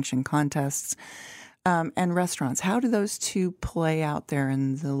and the sanctioned contests, and restaurants? How do those two play out there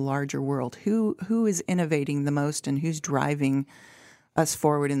in the larger world? Who is innovating the most and who's driving us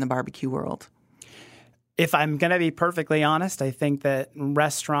forward in the barbecue world? If I'm going to be perfectly honest, I think that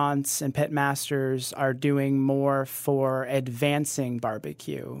restaurants and pitmasters are doing more for advancing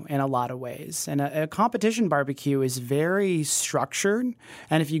barbecue in a lot of ways. And a competition barbecue is very structured.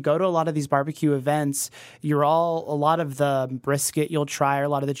 And if you go to a lot of these barbecue events, a lot of the brisket you'll try or a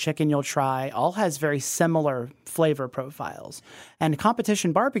lot of the chicken you'll try all has very similar flavor profiles. And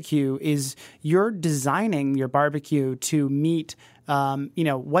competition barbecue is you're designing your barbecue to meet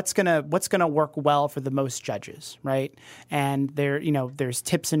what's gonna work well for the most judges, right? And there's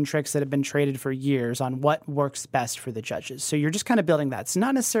tips and tricks that have been traded for years on what works best for the judges. So you're just kind of building that. It's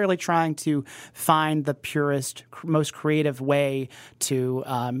not necessarily trying to find the purest, most creative way to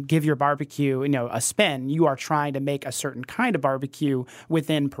give your barbecue, a spin. You are trying to make a certain kind of barbecue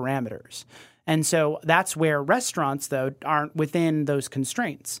within parameters. And so that's where restaurants, though, aren't within those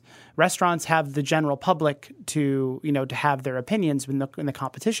constraints. Restaurants have the general public to have their opinions in the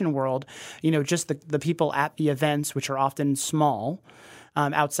competition world. Just the people at the events, which are often small,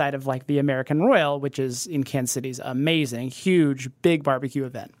 outside of like the American Royal, which is in Kansas City's amazing, huge, big barbecue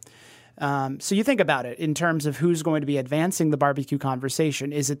event. So you think about it in terms of who's going to be advancing the barbecue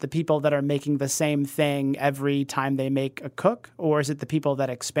conversation. Is it the people that are making the same thing every time they make a cook? Or is it the people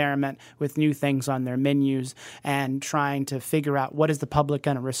that experiment with new things on their menus and trying to figure out what is the public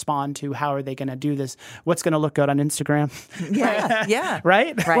going to respond to? How are they going to do this? What's going to look good on Instagram? Yeah, yeah.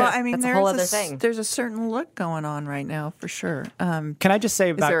 Right? Well, I mean, that's a whole other thing. There's a certain look going on right now for sure. Can I just say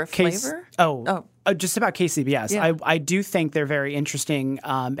about is there a flavor? Just about KCBS. Yeah. I do think they're very interesting,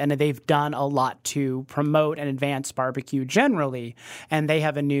 and they've done a lot to promote and advance barbecue generally. And they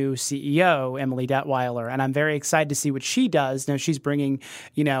have a new CEO, Emily Detweiler, and I'm very excited to see what she does. Now she's bringing,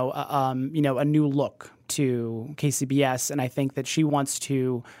 a new look to KCBS, and I think that she wants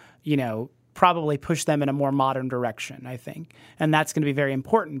to, probably push them in a more modern direction. I think, and that's going to be very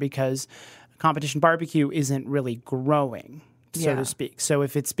important because competition barbecue isn't really growing, so to speak. So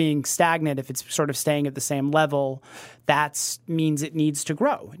if it's being stagnant, if it's sort of staying at the same level, that means it needs to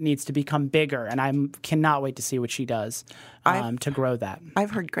grow. It needs to become bigger. And I cannot wait to see what she does to grow that.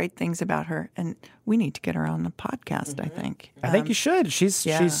 I've heard great things about her, and we need to get her on the podcast, I think. I think you should. She's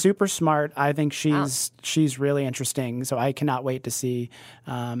super smart. I think she's really interesting. So I cannot wait to see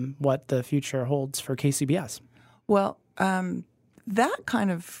what the future holds for KCBS. Well, that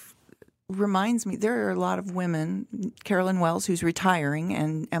kind of reminds me, there are a lot of women, Carolyn Wells, who's retiring,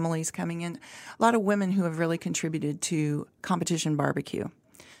 and Emily's coming in, a lot of women who have really contributed to competition barbecue.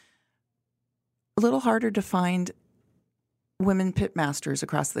 A little harder to find women pitmasters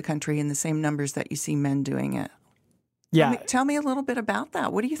across the country in the same numbers that you see men doing it. Yeah. Tell me a little bit about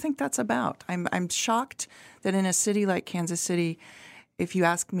that. What do you think that's about? I'm shocked that in a city like Kansas City, if you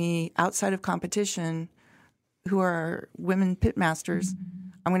ask me outside of competition, who are women pitmasters,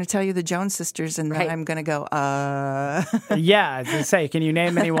 I'm going to tell you the Jones sisters, and then I'm going to go, Yeah, I was going to say, can you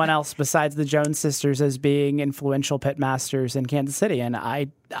name anyone else besides the Jones sisters as being influential pitmasters in Kansas City? And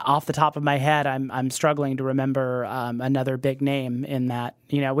off the top of my head, I'm struggling to remember another big name in that,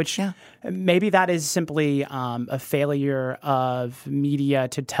 which maybe that is simply a failure of media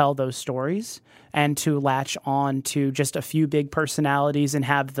to tell those stories and to latch on to just a few big personalities and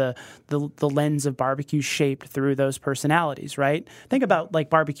have the lens of barbecue shaped through those personalities, right? Think about like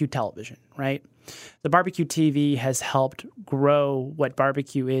barbecue television, right? The barbecue TV has helped grow what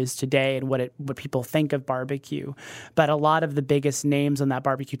barbecue is today and what people think of barbecue. But a lot of the biggest names on that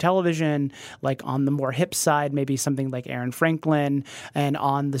barbecue television, like on the more hip side, maybe something like Aaron Franklin, and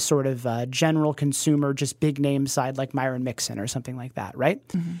on the sort of general consumer, just big name side, like Myron Mixon or something like that, right?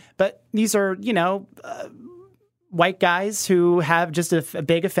 Mm-hmm. But these are, white guys who have just a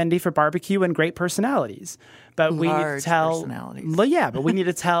big affinity for barbecue and great personalities. But we need to tell personalities. Well, yeah, but we need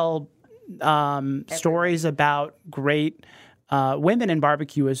to tell stories about great women in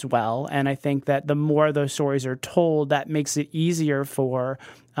barbecue as well. And I think that the more those stories are told, that makes it easier for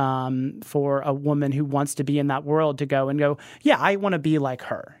a woman who wants to be in that world to go, yeah, I want to be like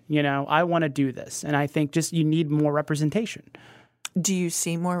her. I want to do this. And I think just you need more representation. Do you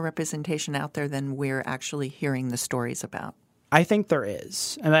see more representation out there than we're actually hearing the stories about? I think there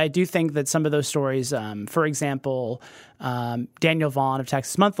is. And I do think that some of those stories, for example, Daniel Vaughn of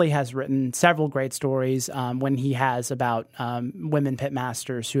Texas Monthly has written several great stories when he has about women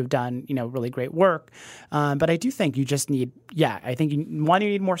pitmasters who have done, really great work. But I do think you just need, I think you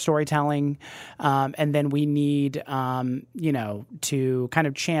need more storytelling. And then we need, to kind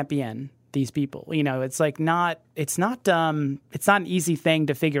of champion these people. It's like it's not an easy thing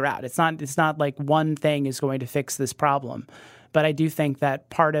to figure out. It's not like one thing is going to fix this problem. But I do think that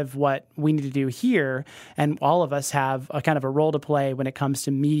part of what we need to do here, and all of us have a kind of a role to play when it comes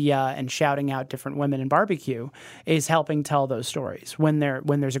to media and shouting out different women in barbecue, is helping tell those stories. When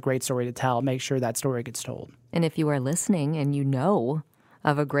there's a great story to tell, make sure that story gets told. And if you are listening and you know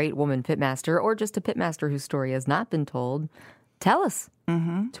of a great woman pitmaster or just a pitmaster whose story has not been told, tell us.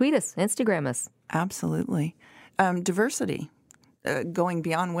 Mm-hmm. Tweet us, Instagram us. Absolutely. Diversity, going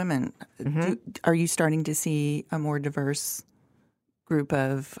beyond women. Mm-hmm. Are you starting to see a more diverse group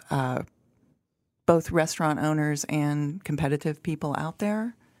of both restaurant owners and competitive people out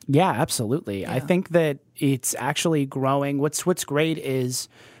there? Yeah, absolutely. Yeah. I think that it's actually growing. What's great is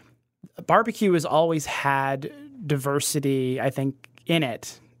barbecue has always had diversity, I think, in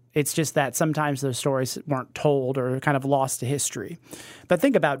it. It's just that sometimes those stories weren't told or kind of lost to history. But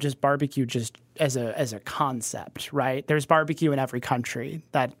think about just barbecue just as a concept, right? There's barbecue in every country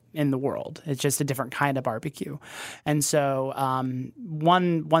that in the world. It's just a different kind of barbecue. And so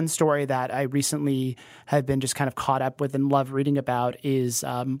one story that I recently have been just kind of caught up with and love reading about is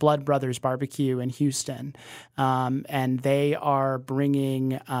Blood Brothers Barbecue in Houston. And they are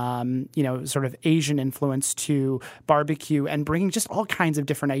bringing, sort of Asian influence to barbecue and bringing just all kinds of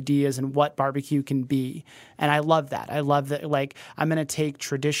different ideas and what barbecue can be. And I love that. I love that, like, I'm going to take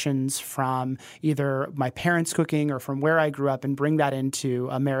traditions from either my parents' cooking or from where I grew up and bring that into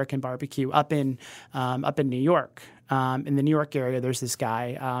American barbecue up in New York. In the New York area, there's this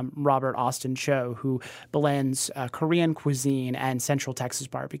guy, Robert Austin Cho, who blends Korean cuisine and Central Texas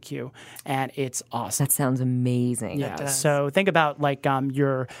barbecue, and it's awesome. That sounds amazing. Yeah. So think about like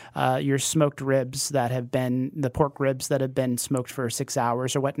your smoked ribs that have been the pork ribs that have been smoked for 6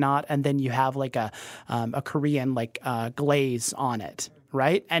 hours or whatnot, and then you have like a Korean glaze on it,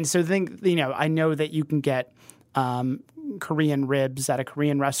 right? And so I know that you can get Korean ribs at a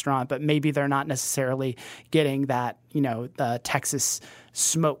Korean restaurant, but maybe they're not necessarily getting that, the Texas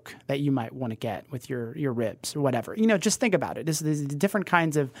smoke that you might want to get with your ribs or whatever. Just think about it. There's different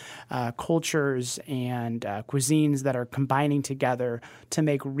kinds of cultures and cuisines that are combining together to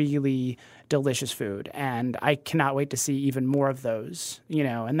make really delicious food. And I cannot wait to see even more of those,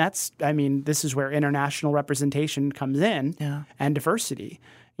 and this is where international representation comes in and diversity.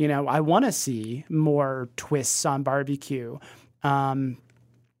 I want to see more twists on barbecue.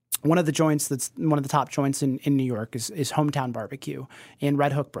 One of the joints that's one of the top joints in New York is Hometown Barbecue in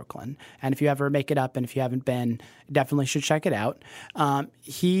Red Hook, Brooklyn. And if you ever make it up and if you haven't been, definitely should check it out.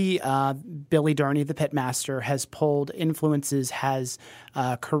 Billy Durney, the pitmaster, has pulled influences, has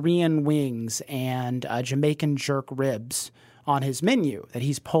Korean wings and Jamaican jerk ribs on his menu, that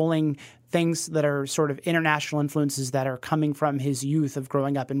he's pulling things that are sort of international influences that are coming from his youth of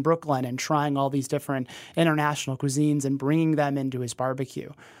growing up in Brooklyn and trying all these different international cuisines and bringing them into his barbecue,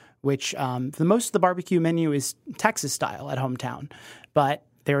 which most of the barbecue menu is Texas style at Hometown. But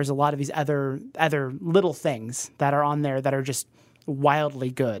there's a lot of these other little things that are on there that are just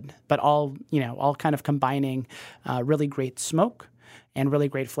wildly good, but all kind of combining really great smoke and really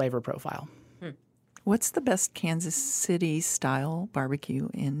great flavor profile. What's the best Kansas City style barbecue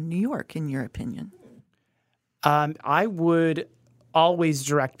in New York, in your opinion? I would always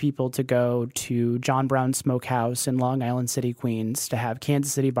direct people to go to John Brown Smokehouse in Long Island City, Queens, to have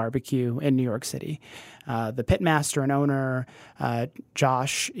Kansas City barbecue in New York City. The pitmaster and owner,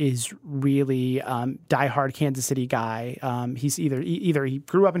 Josh, is really diehard Kansas City guy. He's either he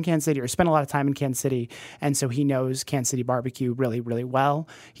grew up in Kansas City or spent a lot of time in Kansas City, and so he knows Kansas City barbecue really, really well.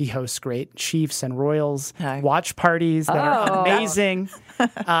 He hosts great Chiefs and Royals watch parties that are amazing.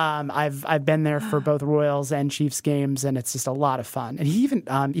 I've been there for both Royals and Chiefs games, and it's just a lot of fun. And he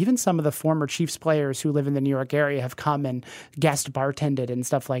even some of the former Chiefs players who live in the New York area have come and guest bartended and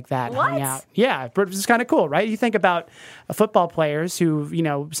stuff like that, hung out. Yeah, it's kind of cool, right? You think about football players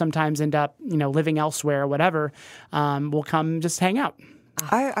who, sometimes end up, living elsewhere or whatever, will come just hang out.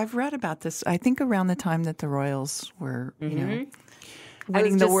 I've read about this. I think around the time that the Royals were,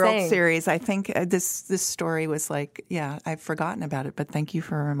 winning the World Series, I think this story was like, I've forgotten about it, but thank you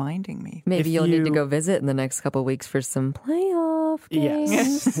for reminding me. Maybe you'll need to go visit in the next couple of weeks for some playoff games.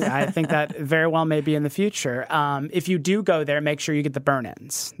 Yes, I think that very well may be in the future. If you do go there, make sure you get the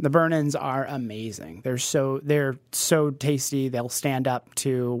burn-ins. The burn-ins are amazing. They're so tasty. They'll stand up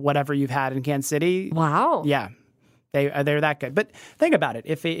to whatever you've had in Kansas City. Wow. Yeah. They're that good. But think about it.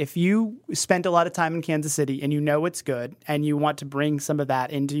 If you spent a lot of time in Kansas City and you know it's good and you want to bring some of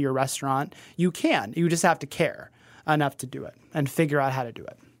that into your restaurant, you can. You just have to care enough to do it and figure out how to do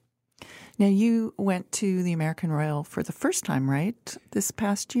it. Now, you went to the American Royal for the first time, right? This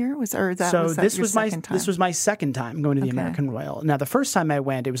past year? Was your second time? This was my second time going to the American Royal. Now, the first time I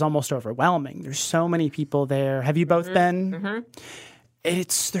went, it was almost overwhelming. There's so many people there. Have you both been? Mm-hmm.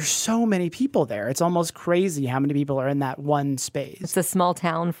 There's so many people there. It's almost crazy how many people are in that one space. It's a small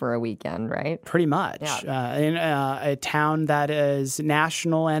town for a weekend, right? Pretty much. Yeah. In a town that is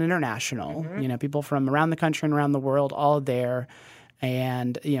national and international. Mm-hmm. People from around the country and around the world all there.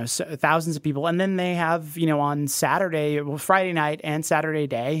 And, thousands of people. And then they have, on Friday night and Saturday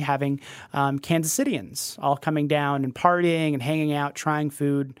day, having Kansas Cityans all coming down and partying and hanging out, trying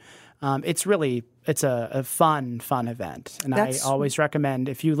food. It's a fun event. And I always recommend,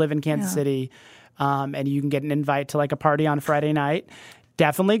 if you live in Kansas City and you can get an invite to like a party on Friday night,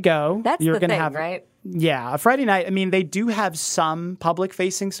 definitely go. That's the thing, right? Yeah, a Friday night. I mean, they do have some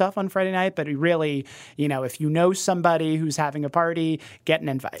public-facing stuff on Friday night, but really, if you know somebody who's having a party, get an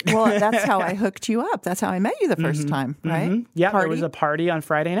invite. Well, that's how I hooked you up. That's how I met you the first time, right? Mm-hmm. Yeah, there was a party on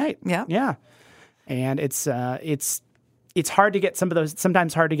Friday night. Yeah. And it's hard to get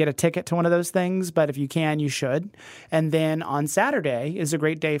sometimes hard to get a ticket to one of those things, but if you can, you should. And then on Saturday is a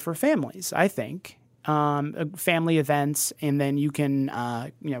great day for families, I think. Family events, and then you can,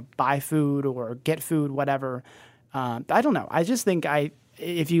 buy food or get food, whatever. I don't know. I just think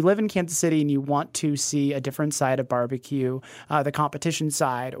if you live in Kansas City and you want to see a different side of barbecue, the competition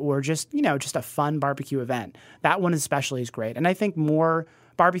side, or just a fun barbecue event, that one especially is great. And I think more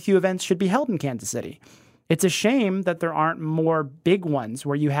barbecue events should be held in Kansas City. It's a shame that there aren't more big ones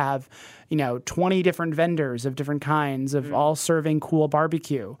where you have, 20 different vendors of different kinds of all serving cool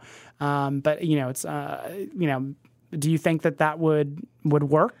barbecue. But it's do you think that would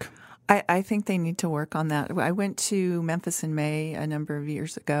work? I think they need to work on that. I went to Memphis in May a number of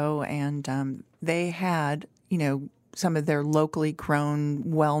years ago, and they had some of their locally grown,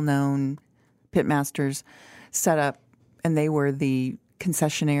 well-known pitmasters set up, and they were the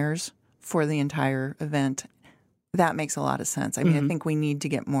concessionaires for the entire event. That makes a lot of sense. I mean, I think we need to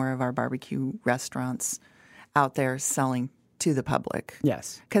get more of our barbecue restaurants out there selling to the public.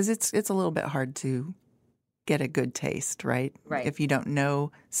 Yes. Because it's a little bit hard to get a good taste, right? Right. If you don't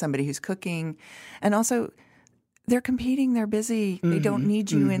know somebody who's cooking. And also, they're competing. They're busy. They don't need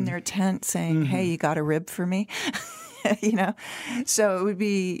you in their tent saying, hey, you got a rib for me? So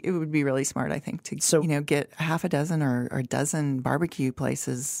it would be really smart, I think, to get half a dozen or a dozen barbecue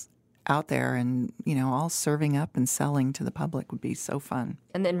places out there and, all serving up and selling to the public would be so fun.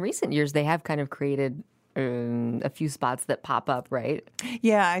 And in recent years, they have kind of created a few spots that pop up, right?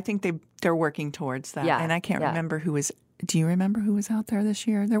 Yeah, I think they're working towards that. Yeah, and I can't remember who was. Do you remember who was out there this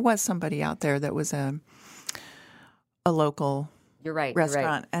year? There was somebody out there that was a local You're right.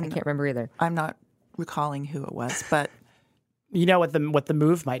 restaurant. And I can't remember either. I'm not recalling who it was, but what the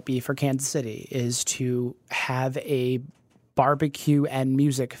move might be for Kansas City is to have a barbecue and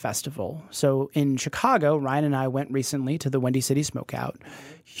music festival. So in Chicago, Ryan and I went recently to the Windy City Smokeout.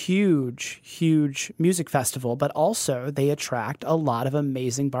 Huge music festival, but also they attract a lot of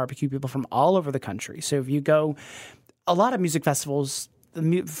amazing barbecue people from all over the country. So if you go, a lot of music festivals,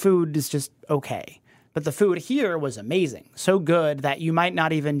 the food is just okay. But the food here was amazing. So good that you might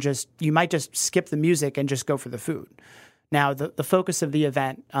just skip the music and just go for the food. Now, the focus of the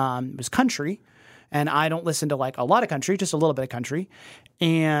event was country. And I don't listen to like a lot of country, just a little bit of country.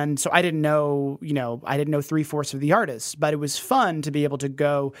 And so I didn't know 3/4 of the artists, but it was fun to be able to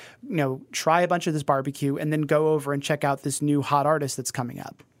go, try a bunch of this barbecue and then go over and check out this new hot artist that's coming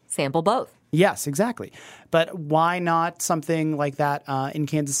up. Sample both. Yes, exactly. But why not something like that in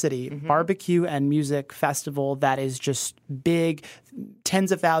Kansas City? Barbecue and music festival that is just big.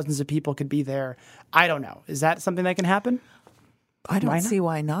 Tens of thousands of people could be there. I don't know. Is that something that can happen? I don't see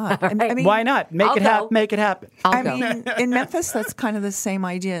why not. I mean, why not? Make it happen. I mean, in Memphis, that's kind of the same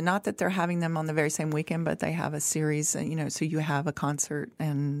idea. Not that they're having them on the very same weekend, but they have a series, so you have a concert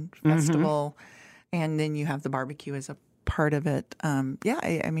and festival, and then you have the barbecue as a part of it.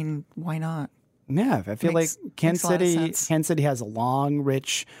 I mean, why not? Yeah, I feel like Kansas City has a long,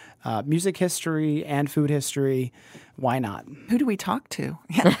 rich music history and food history. Why not? Who do we talk to?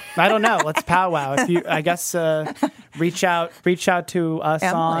 I don't know. Let's powwow. I guess reach out to us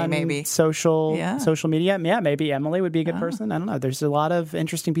Emily, on maybe. social media. Yeah, maybe Emily would be a good person. I don't know. There's a lot of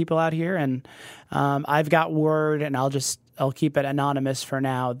interesting people out here, and I've got word, and I'll keep it anonymous for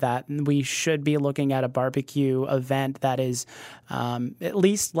now, that we should be looking at a barbecue event that is at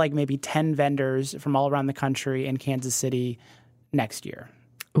least like maybe 10 vendors from all around the country in Kansas City next year.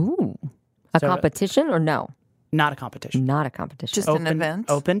 Ooh. A competition or no? Not a competition. Not a competition. Just an event?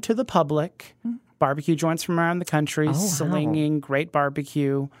 Open to the public. Barbecue joints from around the country, slinging great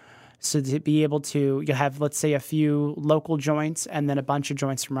barbecue. So to be able to, you have, let's say, a few local joints and then a bunch of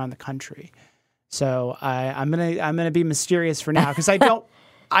joints from around the country. So I'm gonna be mysterious for now because I don't,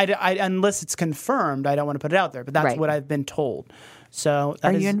 unless it's confirmed, I don't want to put it out there. But that's what I've been told. So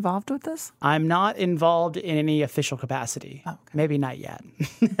are you involved with this? I'm not involved in any official capacity. Okay. Maybe not yet.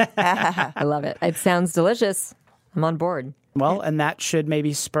 I love it. It sounds delicious. I'm on board. Well, and that should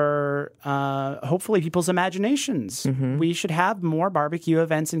maybe spur, hopefully, people's imaginations. Mm-hmm. We should have more barbecue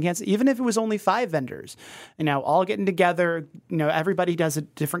events in Kansas, even if it was only 5 vendors. All getting together. Everybody does a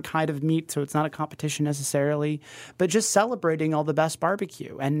different kind of meat, so it's not a competition necessarily. But just celebrating all the best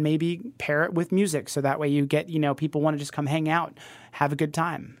barbecue, and maybe pair it with music, so that way you get, people want to just come hang out, have a good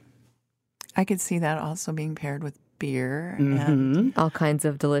time. I could see that also being paired with beer and all kinds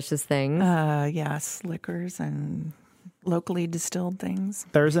of delicious things. Yes, liquors and locally distilled things.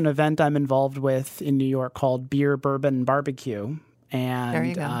 There's an event I'm involved with in New York called Beer, Bourbon, Barbecue. And, there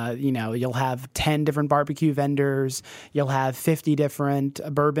you go. You'll have 10 different barbecue vendors. You'll have 50 different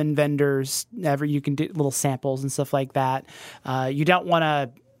bourbon vendors. You can do little samples and stuff like that. You don't want to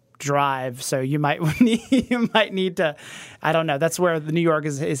drive, so you might need to, I don't know. That's where the New York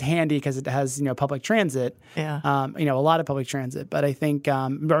is handy because it has public transit. Yeah. A lot of public transit. But I think,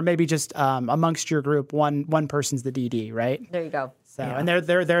 or maybe just amongst your group, one person's the DD, right? There you go. So and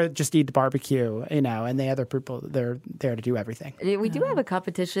they're just eat the barbecue, and the other people they're there to do everything. We do have a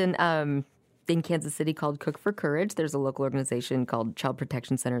competition in Kansas City called Cook for Courage. There's a local organization called Child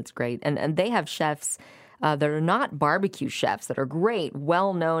Protection Center. It's great, and they have chefs. That are not barbecue chefs, that are great,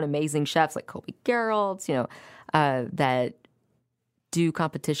 well-known, amazing chefs like Colby Geralt, that do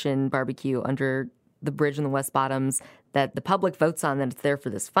competition barbecue under the bridge in the West Bottoms that the public votes on, that it's there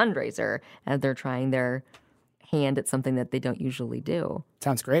for this fundraiser, and they're trying their hand at something that they don't usually do.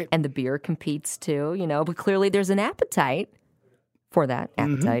 Sounds great. And the beer competes too, but clearly there's an appetite for that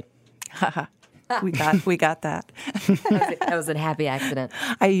appetite. We got that. That was a happy accident.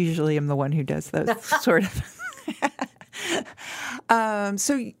 I usually am the one who does those sort of.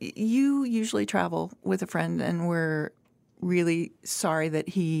 So you usually travel with a friend, and we're really sorry that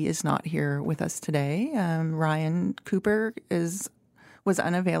he is not here with us today. Ryan Cooper was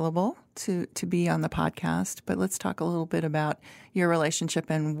unavailable to be on the podcast, but let's talk a little bit about your relationship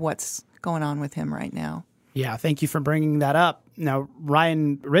and what's going on with him right now. Yeah, thank you for bringing that up. Now,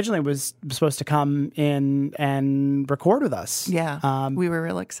 Ryan originally was supposed to come in and record with us. Yeah, we were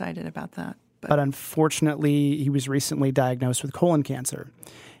real excited about that. But unfortunately, he was recently diagnosed with colon cancer.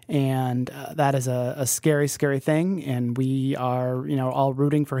 And that is a scary, scary thing. And we are, all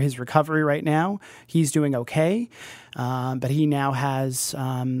rooting for his recovery right now. He's doing okay. But he now has 6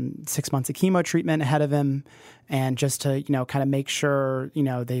 months of chemo treatment ahead of him. And just to, kind of make sure,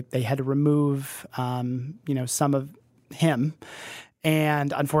 they had to remove, some of him.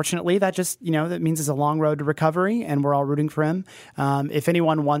 And unfortunately, that just, that means it's a long road to recovery, and we're all rooting for him. If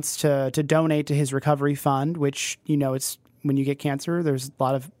anyone wants to donate to his recovery fund, which, it's when you get cancer, there's a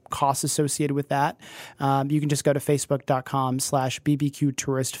lot of costs associated with that. You can just go to facebook.com/BBQ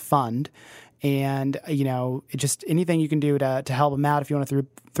Tourist Fund. And, just anything you can do to help him out if you want to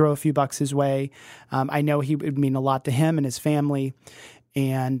throw a few bucks his way. I know he would mean a lot to him and his family.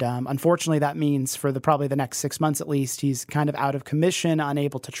 And unfortunately, that means for probably the next 6 months at least, he's kind of out of commission,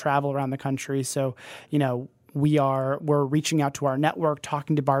 unable to travel around the country. So, we're reaching out to our network,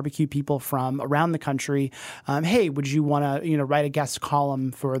 talking to barbecue people from around the country. Hey, would you want to, write a guest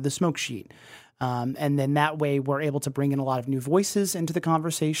column for the Smoke Sheet? And then that way we're able to bring in a lot of new voices into the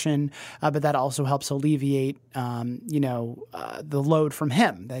conversation, but that also helps alleviate, the load from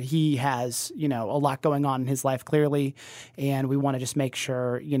him, that he has, a lot going on in his life clearly. And we want to just make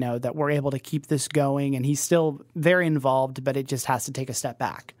sure, that we're able to keep this going. And he's still very involved, but it just has to take a step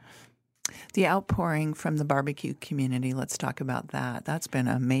back. The outpouring from the barbecue community, let's talk about that. That's been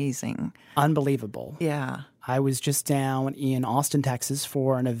amazing. Unbelievable. Yeah. I was just down in Austin, Texas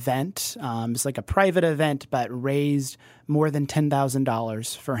for an event. It's like a private event, but raised more than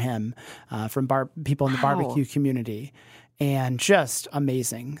 $10,000 for him from people in the barbecue community. And just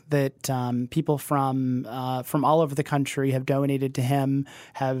amazing that people from all over the country have donated to him,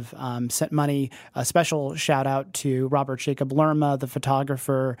 have sent money. A special shout out to Robert Jacob Lerma, the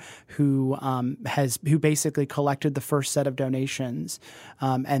photographer, who basically collected the first set of donations,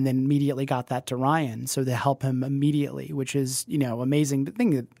 and then immediately got that to Ryan, so to help him immediately, which is amazing. The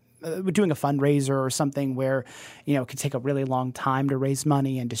thing that doing a fundraiser or something where, it could take a really long time to raise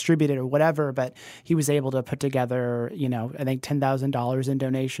money and distribute it or whatever, but he was able to put together, I think $10,000 in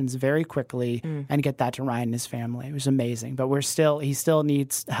donations very quickly and get that to Ryan and his family. It was amazing, but he still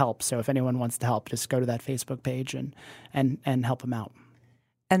needs help. So if anyone wants to help, just go to that Facebook page and help him out.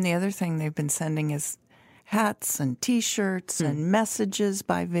 And the other thing they've been sending is hats and T-shirts and messages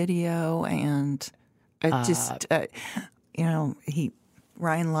by video, and it just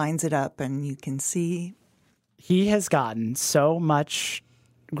Ryan lines it up, and you can see he has gotten so much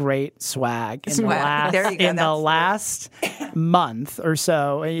great swag in the last month or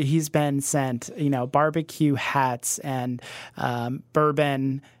so. He's been sent, barbecue hats and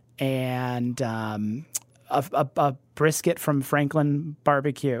bourbon and a brisket from Franklin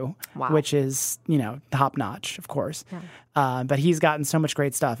Barbecue, which is, top notch, of course. Yeah. But he's gotten so much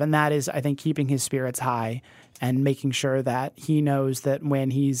great stuff. And that is, I think, keeping his spirits high and making sure that he knows that when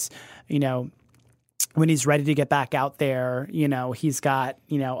he's, when he's ready to get back out there, he's got,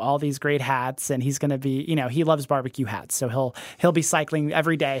 all these great hats, and he's going to be, he loves barbecue hats. So he'll be cycling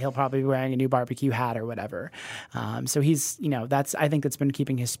every day. He'll probably be wearing a new barbecue hat or whatever. So he's, I think that's been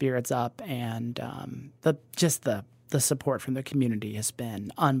keeping his spirits up, and the support from the community has been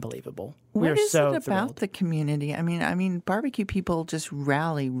unbelievable. What is it about the community? I mean, barbecue people just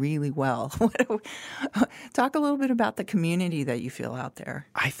rally really well. Talk a little bit about the community that you feel out there.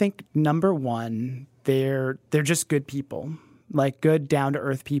 I think number one, they're just good people, like good down to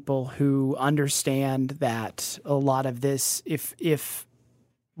earth people who understand that a lot of this, if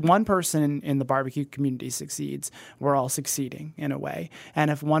one person in the barbecue community succeeds, we're all succeeding in a way.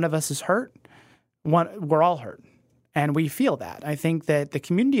 And if one of us is hurt, we're all hurt. And we feel that. I think that the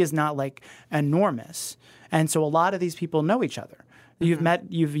community is not like enormous. And so a lot of these people know each other. You've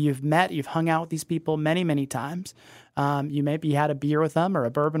hung out with these people many, many times. You maybe had a beer with them or a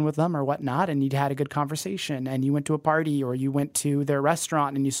bourbon with them or whatnot, and you'd had a good conversation, and you went to a party or you went to their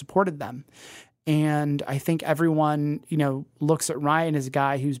restaurant and you supported them. And I think everyone, looks at Ryan as a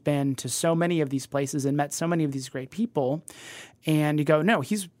guy who's been to so many of these places and met so many of these great people. And you go, no,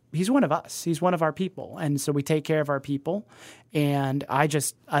 he's one of us. He's one of our people. And so we take care of our people. And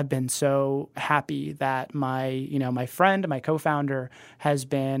I've been so happy that my friend, my co-founder has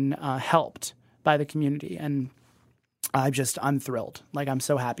been helped by the community. And I'm thrilled. Like, I'm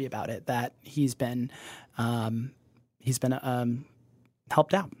so happy about it that he's been helped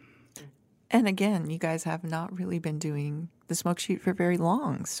out. And again, you guys have not really been doing the Smoke Sheet for very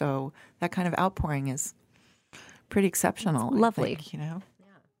long. So that kind of outpouring is pretty exceptional. Lovely. I think,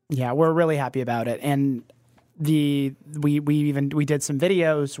 Yeah, we're really happy about it. And we did some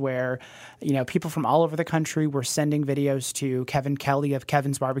videos where, people from all over the country were sending videos to Kevin Kelly of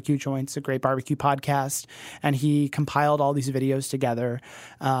Kevin's Barbecue Joints, a great barbecue podcast, and he compiled all these videos together.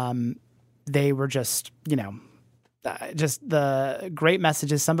 They were just the great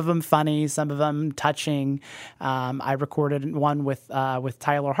messages, some of them funny, some of them touching. I recorded one with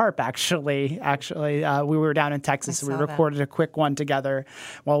Tyler Harp, actually. We were down in Texas, so we recorded a quick one together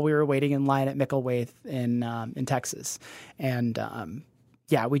while we were waiting in line at Mickelwaith in Texas. And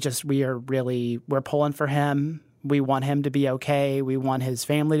we're pulling for him. We want him to be okay. We want his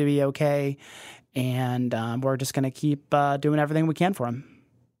family to be okay. And we're just going to keep doing everything we can for him.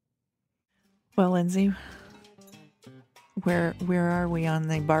 Well, Lindsay, Where are we on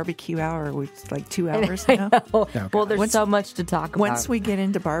the barbecue hour? It's like 2 hours now. Okay. Well, there's so much to talk about. Once we get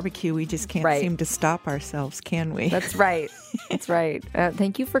into barbecue, we just can't seem to stop ourselves, can we? That's right. That's right.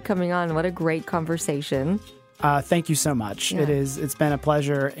 Thank you for coming on. What a great conversation. Thank you so much. Yeah. It's been a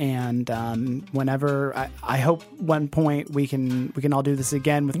pleasure, and whenever I hope one point we can all do this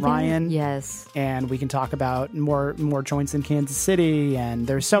again with Ryan. Yes, and we can talk about more joints in Kansas City. And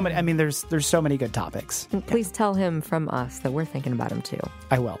there's so many. I mean, there's so many good topics. And please tell him from us that we're thinking about him too.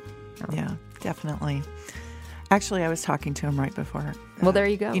 I will. Yeah, definitely. Actually, I was talking to him right before. Well, there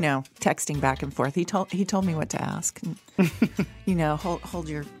you go. Texting back and forth. He told me what to ask. And, hold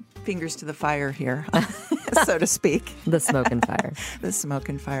your fingers to the fire here, so to speak. The smoke and fire. The smoke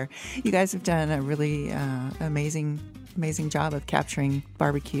and fire. You guys have done a really amazing job of capturing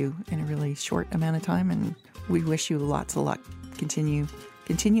barbecue in a really short amount of time, and we wish you lots of luck. Continue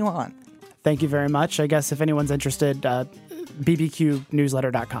on. Thank you very much. I guess if anyone's interested,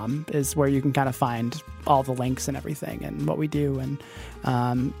 bbqnewsletter.com is where you can kind of find all the links and everything and what we do. And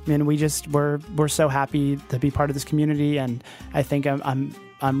we're so happy to be part of this community. And I think I'm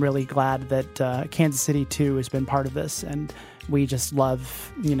really glad that Kansas City too has been part of this. And we just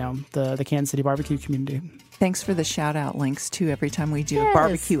love, the Kansas City barbecue community. Thanks for the shout out links too. Every time we do a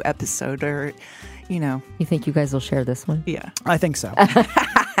barbecue episode or, You think you guys will share this one? Yeah. I think so.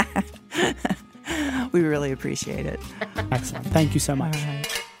 We really appreciate it. Excellent. Thank you so much. All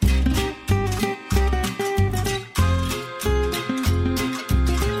right.